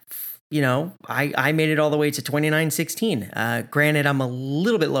got, I made it all the way to 2916. Granted, I'm a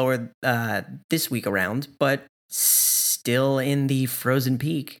little bit lower this week around, but still in the frozen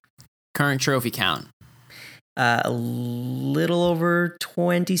peak. Current trophy count. A little over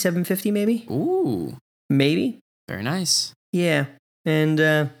 2750, maybe. Ooh. Maybe. Very nice. Yeah, and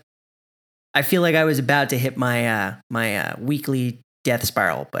I feel like I was about to hit my my weekly death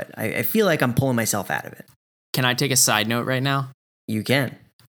spiral, but I feel like I'm pulling myself out of it. Can I take a side note right now? You can.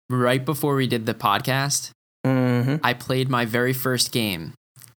 Right before we did the podcast, I played my very first game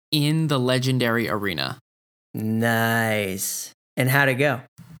in the Legendary Arena. Nice. And how'd it go?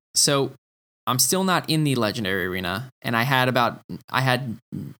 So I'm still not in the Legendary Arena, and I had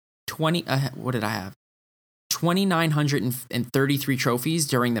 20, what did I have? 2,933 trophies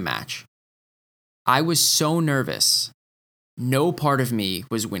during the match. I was so nervous. No part of me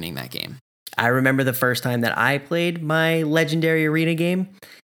was winning that game. I remember the first time that I played my Legendary Arena game.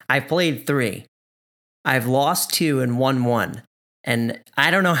 I've played 3. I've lost 2 and won 1. And I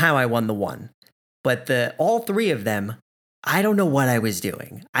don't know how I won the 1. But all 3 of them, I don't know what I was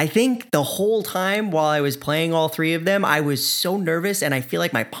doing. I think the whole time while I was playing all 3 of them, I was so nervous and I feel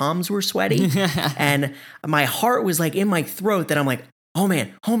like my palms were sweaty. And my heart was like in my throat that I'm like, oh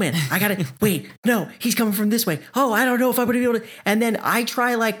man, I gotta, wait, no, he's coming from this way. Oh, I don't know if I'm gonna be able to. And then I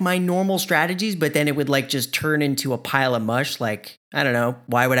try like my normal strategies, but then it would like just turn into a pile of mush. Like, I don't know.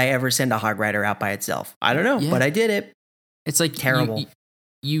 Why would I ever send a Hog Rider out by itself? I don't know, but I did it. It's like terrible.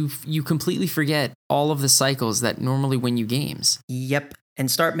 You completely forget all of the cycles that normally win you games. Yep. And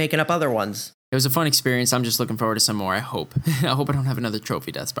start making up other ones. It was a fun experience. I'm just looking forward to some more. I hope. I hope I don't have another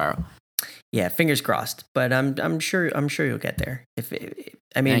trophy death spiral. Yeah, fingers crossed. But I'm sure you'll get there.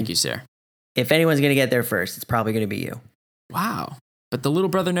 Thank you, sir. If anyone's gonna get there first, it's probably gonna be you. Wow. But the little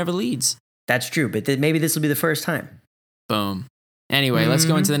brother never leads. That's true. But maybe this will be the first time. Boom. Anyway, let's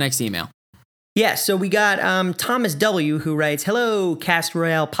go into the next email. Yeah, so we got Thomas W. who writes, "Hello, Cast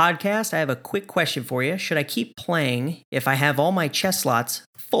Royale podcast. I have a quick question for you. Should I keep playing if I have all my chess slots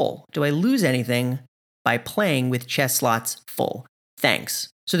full? Do I lose anything by playing with chess slots full? Thanks."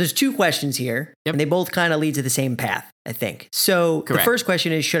 So there's 2 questions here, and they both kind of lead to the same path, I think. So The first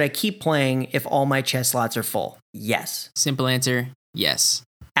question is, should I keep playing if all my chess slots are full? Yes. Simple answer, yes.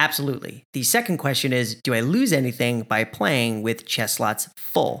 Absolutely. The second question is, do I lose anything by playing with chess slots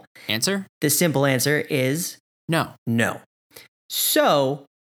full? Answer? The simple answer is no. No. So,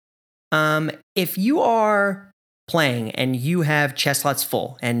 if you are playing and you have chess slots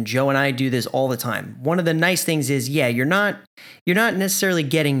full, and Joe and I do this all the time, one of the nice things is, you're not necessarily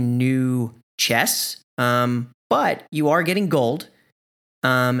getting new chess, but you are getting gold,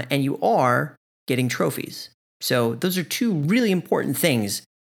 and you are getting trophies. So those are 2 really important things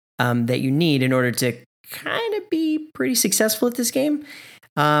that you need in order to kind of be pretty successful at this game.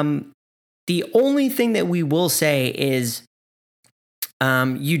 The only thing that we will say is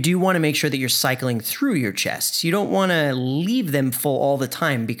you do want to make sure that you're cycling through your chests. You don't want to leave them full all the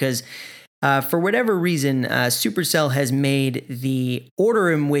time because for whatever reason, Supercell has made the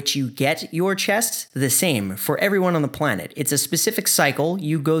order in which you get your chests the same for everyone on the planet. It's a specific cycle.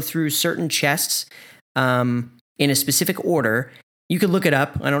 You go through certain chests in a specific order. You could look it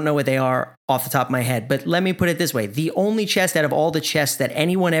up. I don't know what they are off the top of my head, but let me put it this way. The only chest out of all the chests that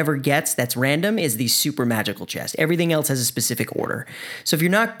anyone ever gets that's random is the super magical chest. Everything else has a specific order. So if you're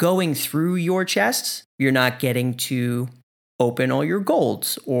not going through your chests, you're not getting to open all your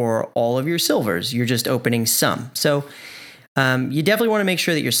golds or all of your silvers. You're just opening some. So you definitely want to make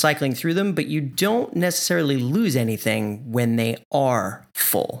sure that you're cycling through them, but you don't necessarily lose anything when they are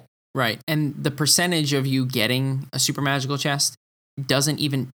full. Right. And the percentage of you getting a super magical chest doesn't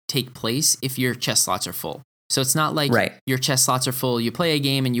even take place if your chest slots are full. So it's not like your chest slots are full, you play a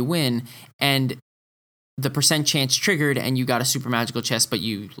game and you win, and the percent chance triggered and you got a super magical chest, but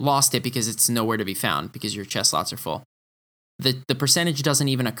you lost it because it's nowhere to be found because your chest slots are full. The percentage doesn't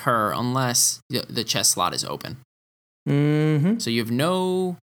even occur unless the chest slot is open. Mm-hmm. So you have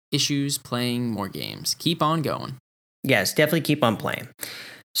no issues playing more games. Keep on going. Yes, definitely keep on playing.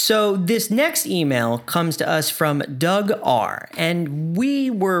 So this next email comes to us from Doug R. And we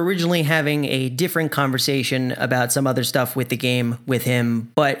were originally having a different conversation about some other stuff with the game with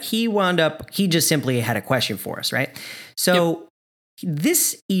him, but he just simply had a question for us, right? So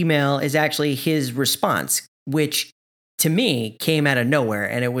this email is actually his response, which to me came out of nowhere.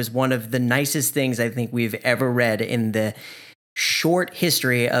 And it was one of the nicest things I think we've ever read in the short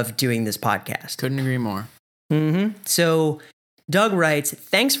history of doing this podcast. Couldn't agree more. So Doug writes,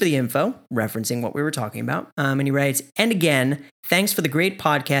 thanks for the info, referencing what we were talking about. And he writes, and again, thanks for the great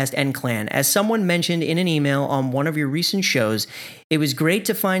podcast and clan. As someone mentioned in an email on one of your recent shows, it was great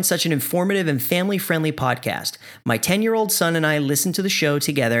to find such an informative and family-friendly podcast. My 10-year-old son and I listen to the show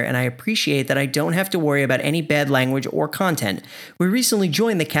together, and I appreciate that I don't have to worry about any bad language or content. We recently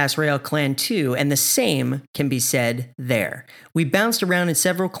joined the Cast Royale clan too, and the same can be said there. We bounced around in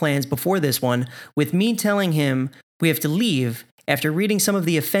several clans before this one, with me telling him we have to leave after reading some of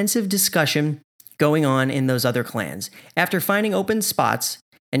the offensive discussion going on in those other clans. After finding open spots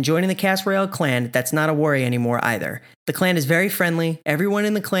and joining the Cast Royale clan, that's not a worry anymore either. The clan is very friendly. Everyone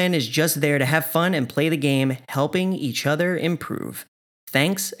in the clan is just there to have fun and play the game, helping each other improve.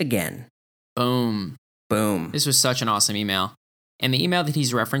 Thanks again. Boom. This was such an awesome email. And the email that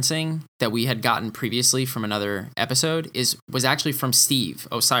he's referencing that we had gotten previously from another episode was actually from Steve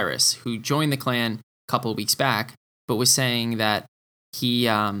Osiris, who joined the clan a couple of weeks back, but was saying that he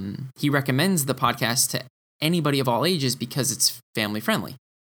recommends the podcast to anybody of all ages because it's family friendly.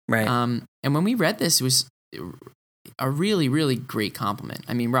 Right. And when we read this, it was a really, really great compliment.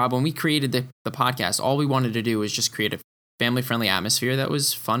 I mean, Rob, when we created the podcast, all we wanted to do was just create a family friendly atmosphere that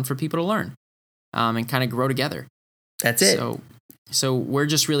was fun for people to learn and kind of grow together. That's it. So we're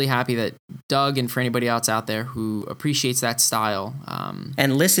just really happy that Doug, and for anybody else out there who appreciates that style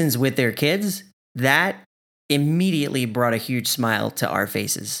and listens with their kids, that immediately brought a huge smile to our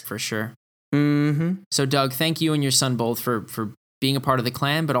faces. For sure. So Doug, thank you and your son both for being a part of the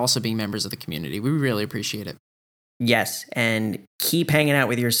clan, but also being members of the community. We really appreciate it. Yes, and keep hanging out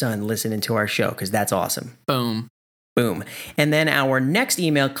with your son listening to our show, because that's awesome. Boom. And then our next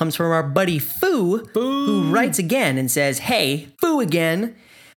email comes from our buddy Foo, who writes again and says, hey, Foo again.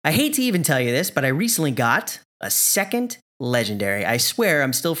 I hate to even tell you this, but I recently got a second legendary. I swear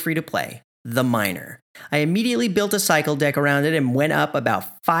I'm still free to play. The Miner. I immediately built a cycle deck around it and went up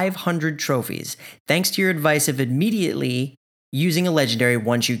about 500 trophies, thanks to your advice of immediately using a legendary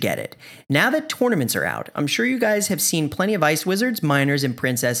once you get it. Now that tournaments are out, I'm sure you guys have seen plenty of Ice Wizards, Miners, and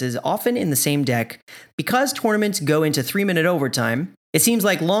Princesses often in the same deck. Because tournaments go into 3-minute overtime, it seems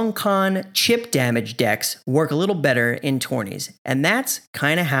like long con chip damage decks work a little better in tourneys, and that's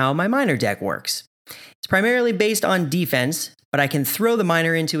kind of how my Miner deck works. It's primarily based on defense, but I can throw the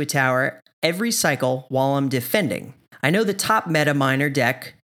Miner into a tower every cycle while I'm defending. I know the top meta Miner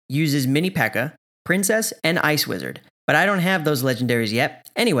deck uses Mini P.E.K.K.A, Princess, and Ice Wizard, but I don't have those legendaries yet.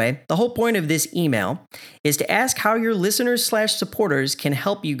 Anyway, the whole point of this email is to ask how your listeners/supporters can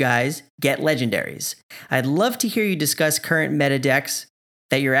help you guys get legendaries. I'd love to hear you discuss current meta decks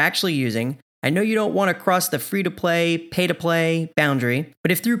that you're actually using. I know you don't want to cross the free-to-play, pay-to-play boundary,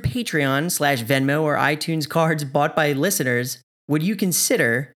 but if through Patreon/Venmo or iTunes cards bought by listeners, would you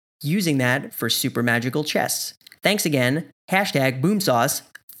consider using that for super magical chests? Thanks again. #BoomSauce.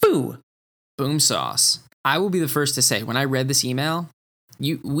 Foo. Boom sauce. I will be the first to say, when I read this email,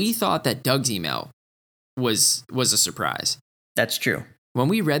 we thought that Doug's email was a surprise. That's true. When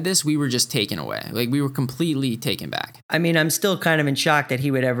we read this, we were just taken away. Like, we were completely taken back. I mean, I'm still kind of in shock that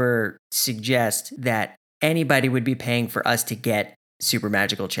he would ever suggest that anybody would be paying for us to get super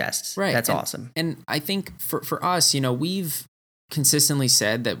magical chests. Right. That's awesome. And I think for us, we've consistently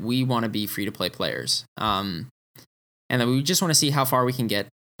said that we want to be free-to-play players. And that we just want to see how far we can get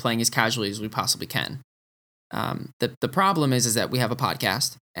playing as casually as we possibly can. The problem is that we have a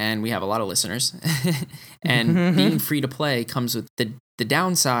podcast and we have a lot of listeners, and being free to play comes with the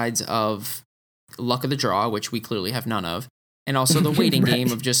downsides of luck of the draw, which we clearly have none of, and also the waiting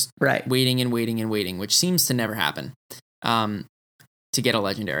game of just waiting and waiting and waiting, which seems to never happen to get a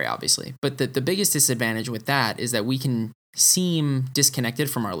legendary, obviously. But the biggest disadvantage with that is that we can seem disconnected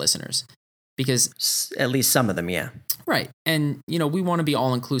from our listeners, because at least some of them, yeah. Right. And, we want to be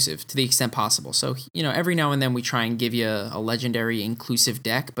all inclusive to the extent possible. So, every now and then we try and give you a legendary inclusive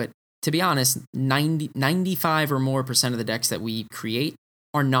deck. But to be honest, 95 or more % of the decks that we create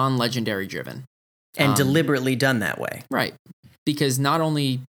are non-legendary driven. And deliberately done that way. Right. Because not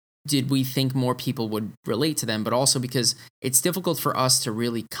only did we think more people would relate to them, but also because it's difficult for us to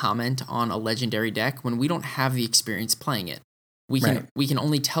really comment on a legendary deck when we don't have the experience playing it. We can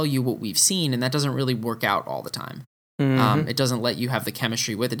only tell you what we've seen, and that doesn't really work out all the time. It doesn't let you have the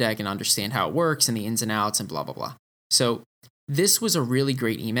chemistry with the deck and understand how it works and the ins and outs and blah, blah, blah. So this was a really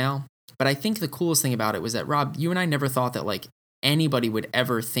great email. But I think the coolest thing about it was that, Rob, you and I never thought that like anybody would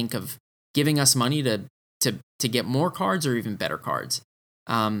ever think of giving us money to get more cards or even better cards.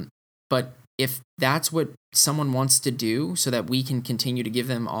 But if that's what someone wants to do so that we can continue to give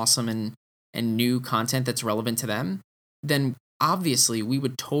them awesome and new content that's relevant to them, then obviously we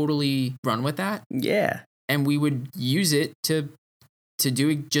would totally run with that. Yeah. And we would use it to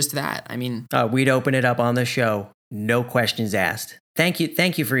do just that. I mean, we'd open it up on the show. No questions asked. Thank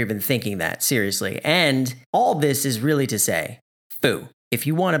you for even thinking that, seriously. And all this is really to say, Foo, if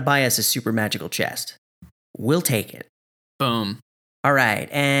you want to buy us a super magical chest, we'll take it. Boom. All right.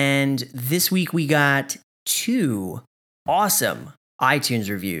 And this week we got 2 awesome iTunes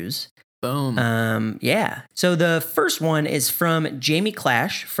reviews. Boom. Yeah. So the first one is from Jamie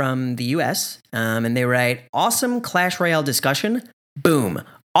Clash from the US. And they write, awesome Clash Royale discussion. Boom.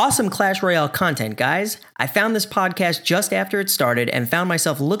 Awesome Clash Royale content, guys. I found this podcast just after it started and found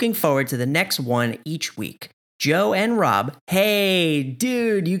myself looking forward to the next one each week. Joe and Rob, hey,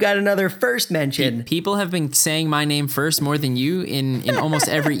 dude, you got another first mention. People have been saying my name first more than you in almost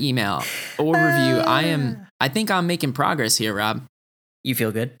every email or review. I think I'm making progress here, Rob. You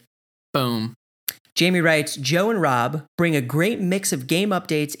feel good? Boom. Jamie writes, Joe and Rob bring a great mix of game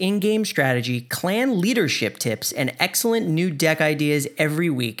updates, in-game strategy, clan leadership tips, and excellent new deck ideas every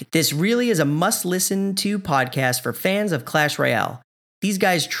week. This really is a must-listen to podcast for fans of Clash Royale. These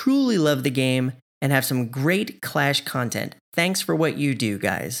guys truly love the game and have some great Clash content. Thanks for what you do,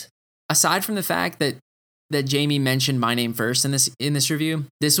 guys. Aside from the fact that Jamie mentioned my name first in this review,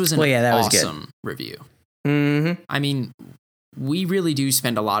 this was an awesome review. Mm-hmm. I mean, we really do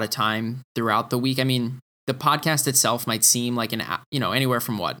spend a lot of time throughout the week. I mean, the podcast itself might seem like anywhere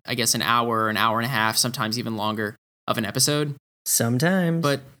from an hour and a half, sometimes even longer of an episode. Sometimes.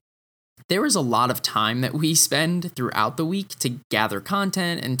 But there is a lot of time that we spend throughout the week to gather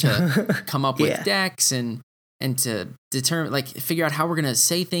content and to come up with decks and to determine, figure out how we're going to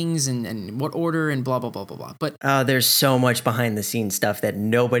say things and what order and blah, blah, blah, blah, blah. But there's so much behind the scenes stuff that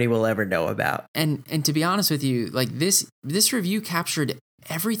nobody will ever know about. And to be honest with you, this review captured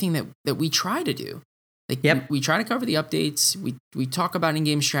everything that we try to do. We try to cover the updates. We talk about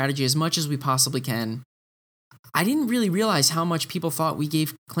in-game strategy as much as we possibly can. I didn't really realize how much people thought we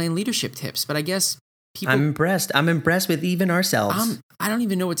gave clan leadership tips, but I guess people... I'm impressed. I'm impressed with even ourselves. I don't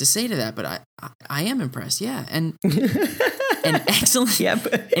even know what to say to that, but I am impressed. Yeah. And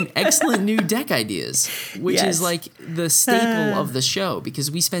excellent new deck ideas, which is like the staple of the show,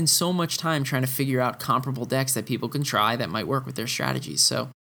 because we spend so much time trying to figure out comparable decks that people can try that might work with their strategies. So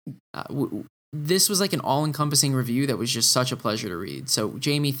this was like an all-encompassing review that was just such a pleasure to read. So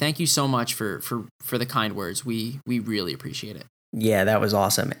Jamie, thank you so much for the kind words. We really appreciate it. Yeah, that was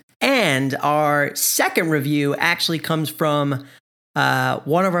awesome. And our second review actually comes from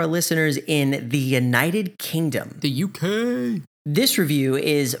one of our listeners in the United Kingdom. The UK. This review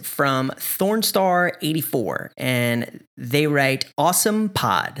is from Thornstar84, and they write, awesome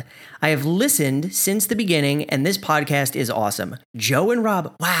pod. I have listened since the beginning, and this podcast is awesome. Joe and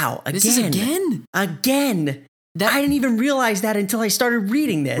Rob, wow, again. This is again? Again. I didn't even realize that until I started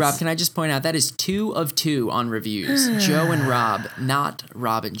reading this. Rob, can I just point out, that is 2 of 2 on reviews. Joe and Rob, not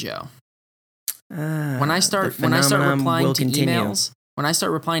Rob and Joe. When I start replying to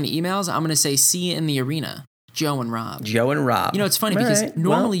emails, I'm going to say, see you in the arena. Joe and Rob. Joe and Rob. You know, it's funny because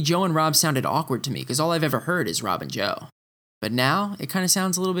normally Joe and Rob sounded awkward to me because all I've ever heard is Rob and Joe. But now it kind of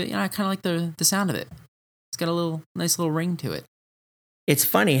sounds a little bit, I kind of like the sound of it. It's got a nice little ring to it. It's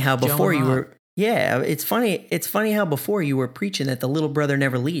funny how before you were... Yeah, it's funny how before you were preaching that the little brother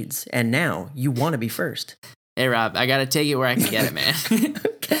never leads, and now you want to be first. Hey, Rob, I got to take it where I can get it, man.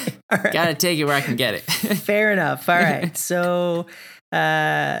 Okay. All right. Got to take it where I can get it. Fair enough. All right. So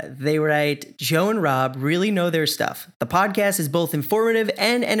they write, Joe and Rob really know their stuff. The podcast is both informative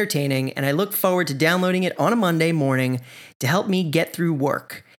and entertaining, and I look forward to downloading it on a Monday morning to help me get through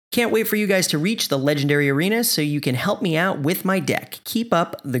work. Can't wait for you guys to reach the Legendary Arena so you can help me out with my deck. Keep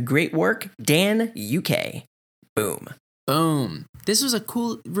up the great work, Dan, UK. Boom. Boom. This was a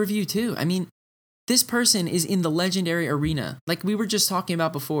cool review too. I mean, this person is in the Legendary Arena. Like we were just talking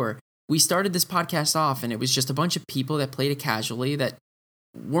about before. We started this podcast off and it was just a bunch of people that played it casually that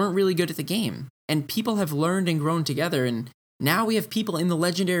weren't really good at the game. And people have learned and grown together. And now we have people in the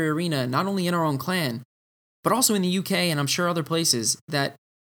Legendary Arena, not only in our own clan, but also in the UK and I'm sure other places that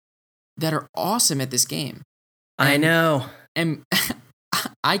are awesome at this game. I know. And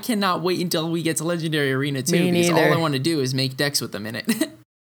I cannot wait until we get to Legendary Arena too. Me because neither. all I want to do is make decks with them in it.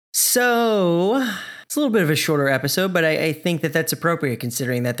 So it's a little bit of a shorter episode, but I think that's appropriate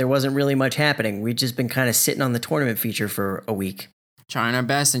considering that there wasn't really much happening. We've just been kind of sitting on the tournament feature for a week. Trying our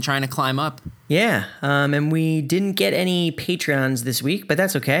best and trying to climb up. Yeah, and we didn't get any Patreons this week, but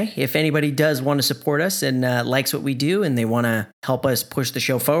that's okay. If anybody does want to support us and likes what we do and they want to help us push the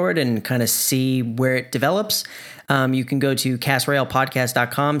show forward and kind of see where it develops, you can go to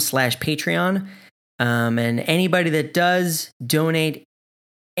castroyalepodcast.com/Patreon. And anybody that does donate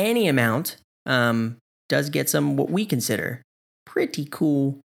any amount does get some what we consider pretty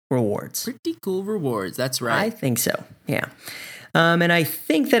cool rewards. Pretty cool rewards. That's right. I think so. Yeah. And I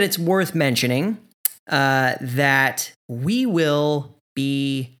think that it's worth mentioning that we will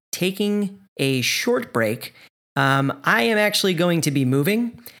be taking a short break. I am actually going to be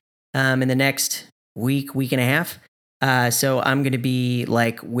moving in the next week and a half. So I'm going to be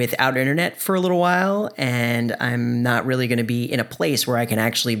like without internet for a little while, and I'm not really going to be in a place where I can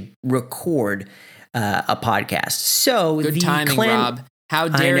actually record a podcast. So good timing, Rob. How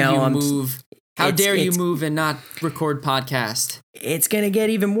dare you move? How dare you move and not record podcast? It's going to get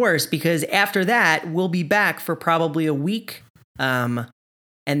even worse because after that, we'll be back for probably a week. And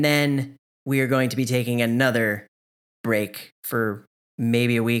then we are going to be taking another break for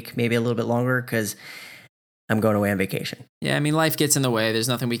maybe a week, maybe a little bit longer because I'm going away on vacation. Yeah, I mean, life gets in the way. There's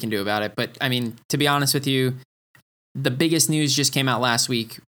nothing we can do about it. But I mean, to be honest with you, the biggest news just came out last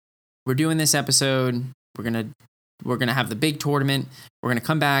week. We're doing this episode. We're gonna have the big tournament. We're gonna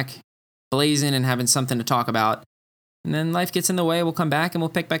come back blazing and having something to talk about. And then life gets in the way. We'll come back and we'll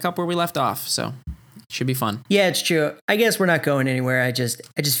pick back up where we left off. So it should be fun. Yeah, it's true. I guess we're not going anywhere. I just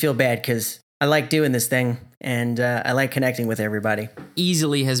feel bad because I like doing this thing and I like connecting with everybody.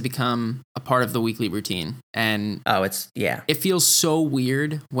 Easily has become a part of the weekly routine. And it feels so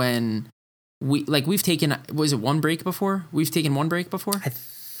weird when we've taken, was it one break before? We've taken one break before? I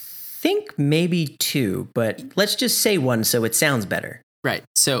think maybe two, but let's just say one so it sounds better. Right.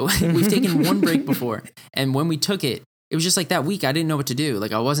 So we've taken one break before. And when we took it, it was just like that week. I didn't know what to do.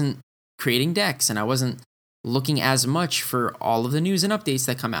 Like I wasn't creating decks and I wasn't looking as much for all of the news and updates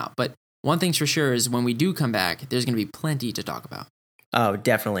that come out. But one thing's for sure is when we do come back, there's going to be plenty to talk about. Oh,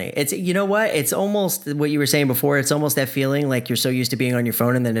 definitely. It's, you know what? It's almost what you were saying before. It's almost that feeling like you're so used to being on your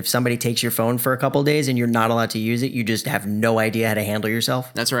phone. And then if somebody takes your phone for a couple of days and you're not allowed to use it, you just have no idea how to handle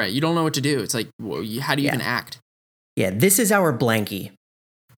yourself. That's right. You don't know what to do. It's like, how do you even act? Yeah, this is our blankie.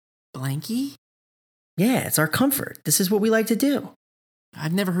 Blankie? Yeah, it's our comfort. This is what we like to do.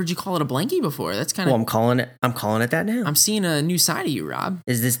 I've never heard you call it a blankie before. That's kind of. Well, I'm calling it that now. I'm seeing a new side of you, Rob.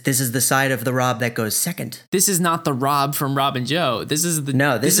 This is the side of the Rob that goes second. This is not the Rob from Rob and Joe. This is the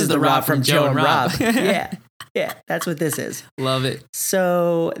this is the Rob from Joe and Rob. Yeah, that's what this is. Love it.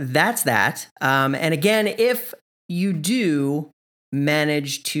 So that's that. And again, if you do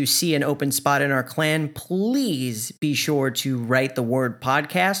manage to see an open spot in our clan, please be sure to write the word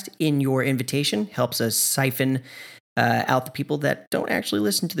podcast in your invitation. Helps us siphon out the people that don't actually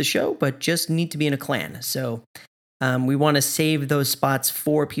listen to the show, but just need to be in a clan. So we want to save those spots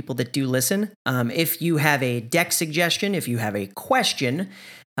for people that do listen. If you have a deck suggestion, if you have a question,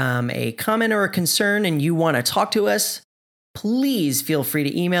 a comment or a concern, and you want to talk to us, please feel free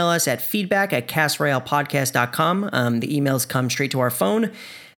to email us at feedback@castroyalepodcast.com. The emails come straight to our phone.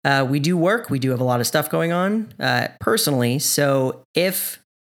 We do work. We do have a lot of stuff going on personally. So if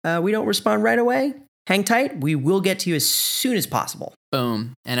we don't respond right away, hang tight. We will get to you as soon as possible.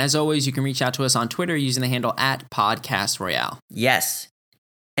 Boom. And as always, you can reach out to us on Twitter using the handle @PodcastRoyale. Yes.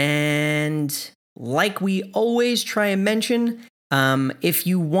 And like we always try and mention, if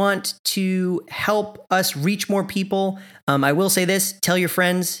you want to help us reach more people, I will say this, tell your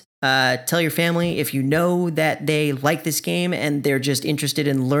friends, tell your family, if you know that they like this game and they're just interested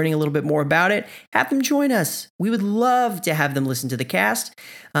in learning a little bit more about it, have them join us. We would love to have them listen to the cast.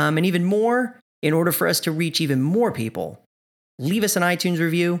 And even more, in order for us to reach even more people, leave us an iTunes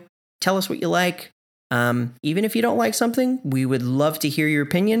review, tell us what you like. Even if you don't like something, we would love to hear your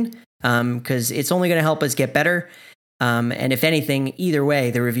opinion, because it's only going to help us get better. And if anything, either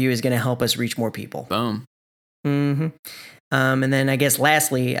way, the review is going to help us reach more people. Boom. Mm-hmm. And then I guess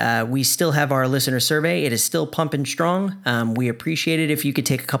lastly, we still have our listener survey. It is still pumping strong. We appreciate it if you could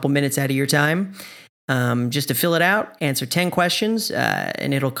take a couple minutes out of your time just to fill it out, answer 10 questions,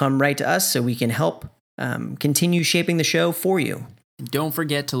 and it'll come right to us so we can help continue shaping the show for you. Don't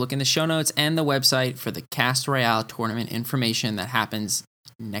forget to look in the show notes and the website for the Cast Royale tournament information that happens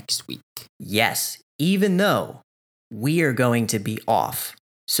next week. Yes, even though we are going to be off.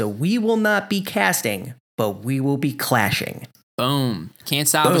 So we will not be casting, but we will be clashing. Boom. Can't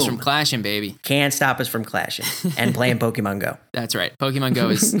stop us from clashing, baby. Can't stop us from clashing and playing Pokemon Go. That's right. Pokemon Go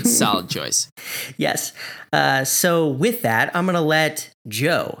is a solid choice. Yes. So with that, I'm going to let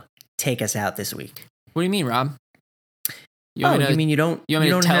Joe take us out this week. What do you mean, Rob? You mean you don't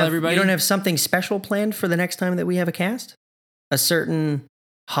tell everybody? You don't have something special planned for the next time that we have a cast? A certain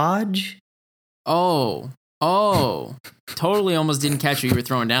Hodge? Oh, Oh, totally almost didn't catch what you were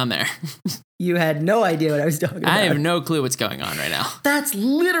throwing down there. You had no idea what I was talking about. I have no clue what's going on right now. That's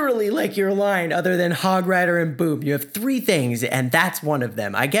literally like your line, other than Hog Rider and Boom. You have 3 things, and that's one of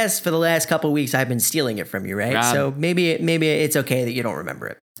them. I guess for the last couple of weeks, I've been stealing it from you, right? Rob, so maybe it's okay that you don't remember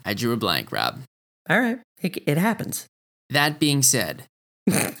it. I drew a blank, Rob. All right. It happens. That being said,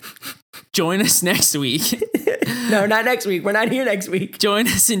 join us next week. No, not next week. We're not here next week. Join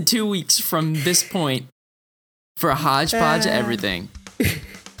us in 2 weeks from this point for a hodgepodge of everything.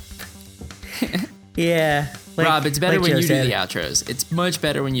 Yeah. Rob, it's better when you do said. the outros. It's much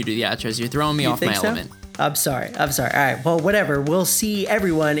better when you do the outros. You're throwing me off my element. I'm sorry. All right. Well, whatever. We'll see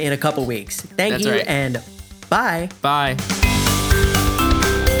everyone in a couple weeks. Thank That's you right. and bye. Bye.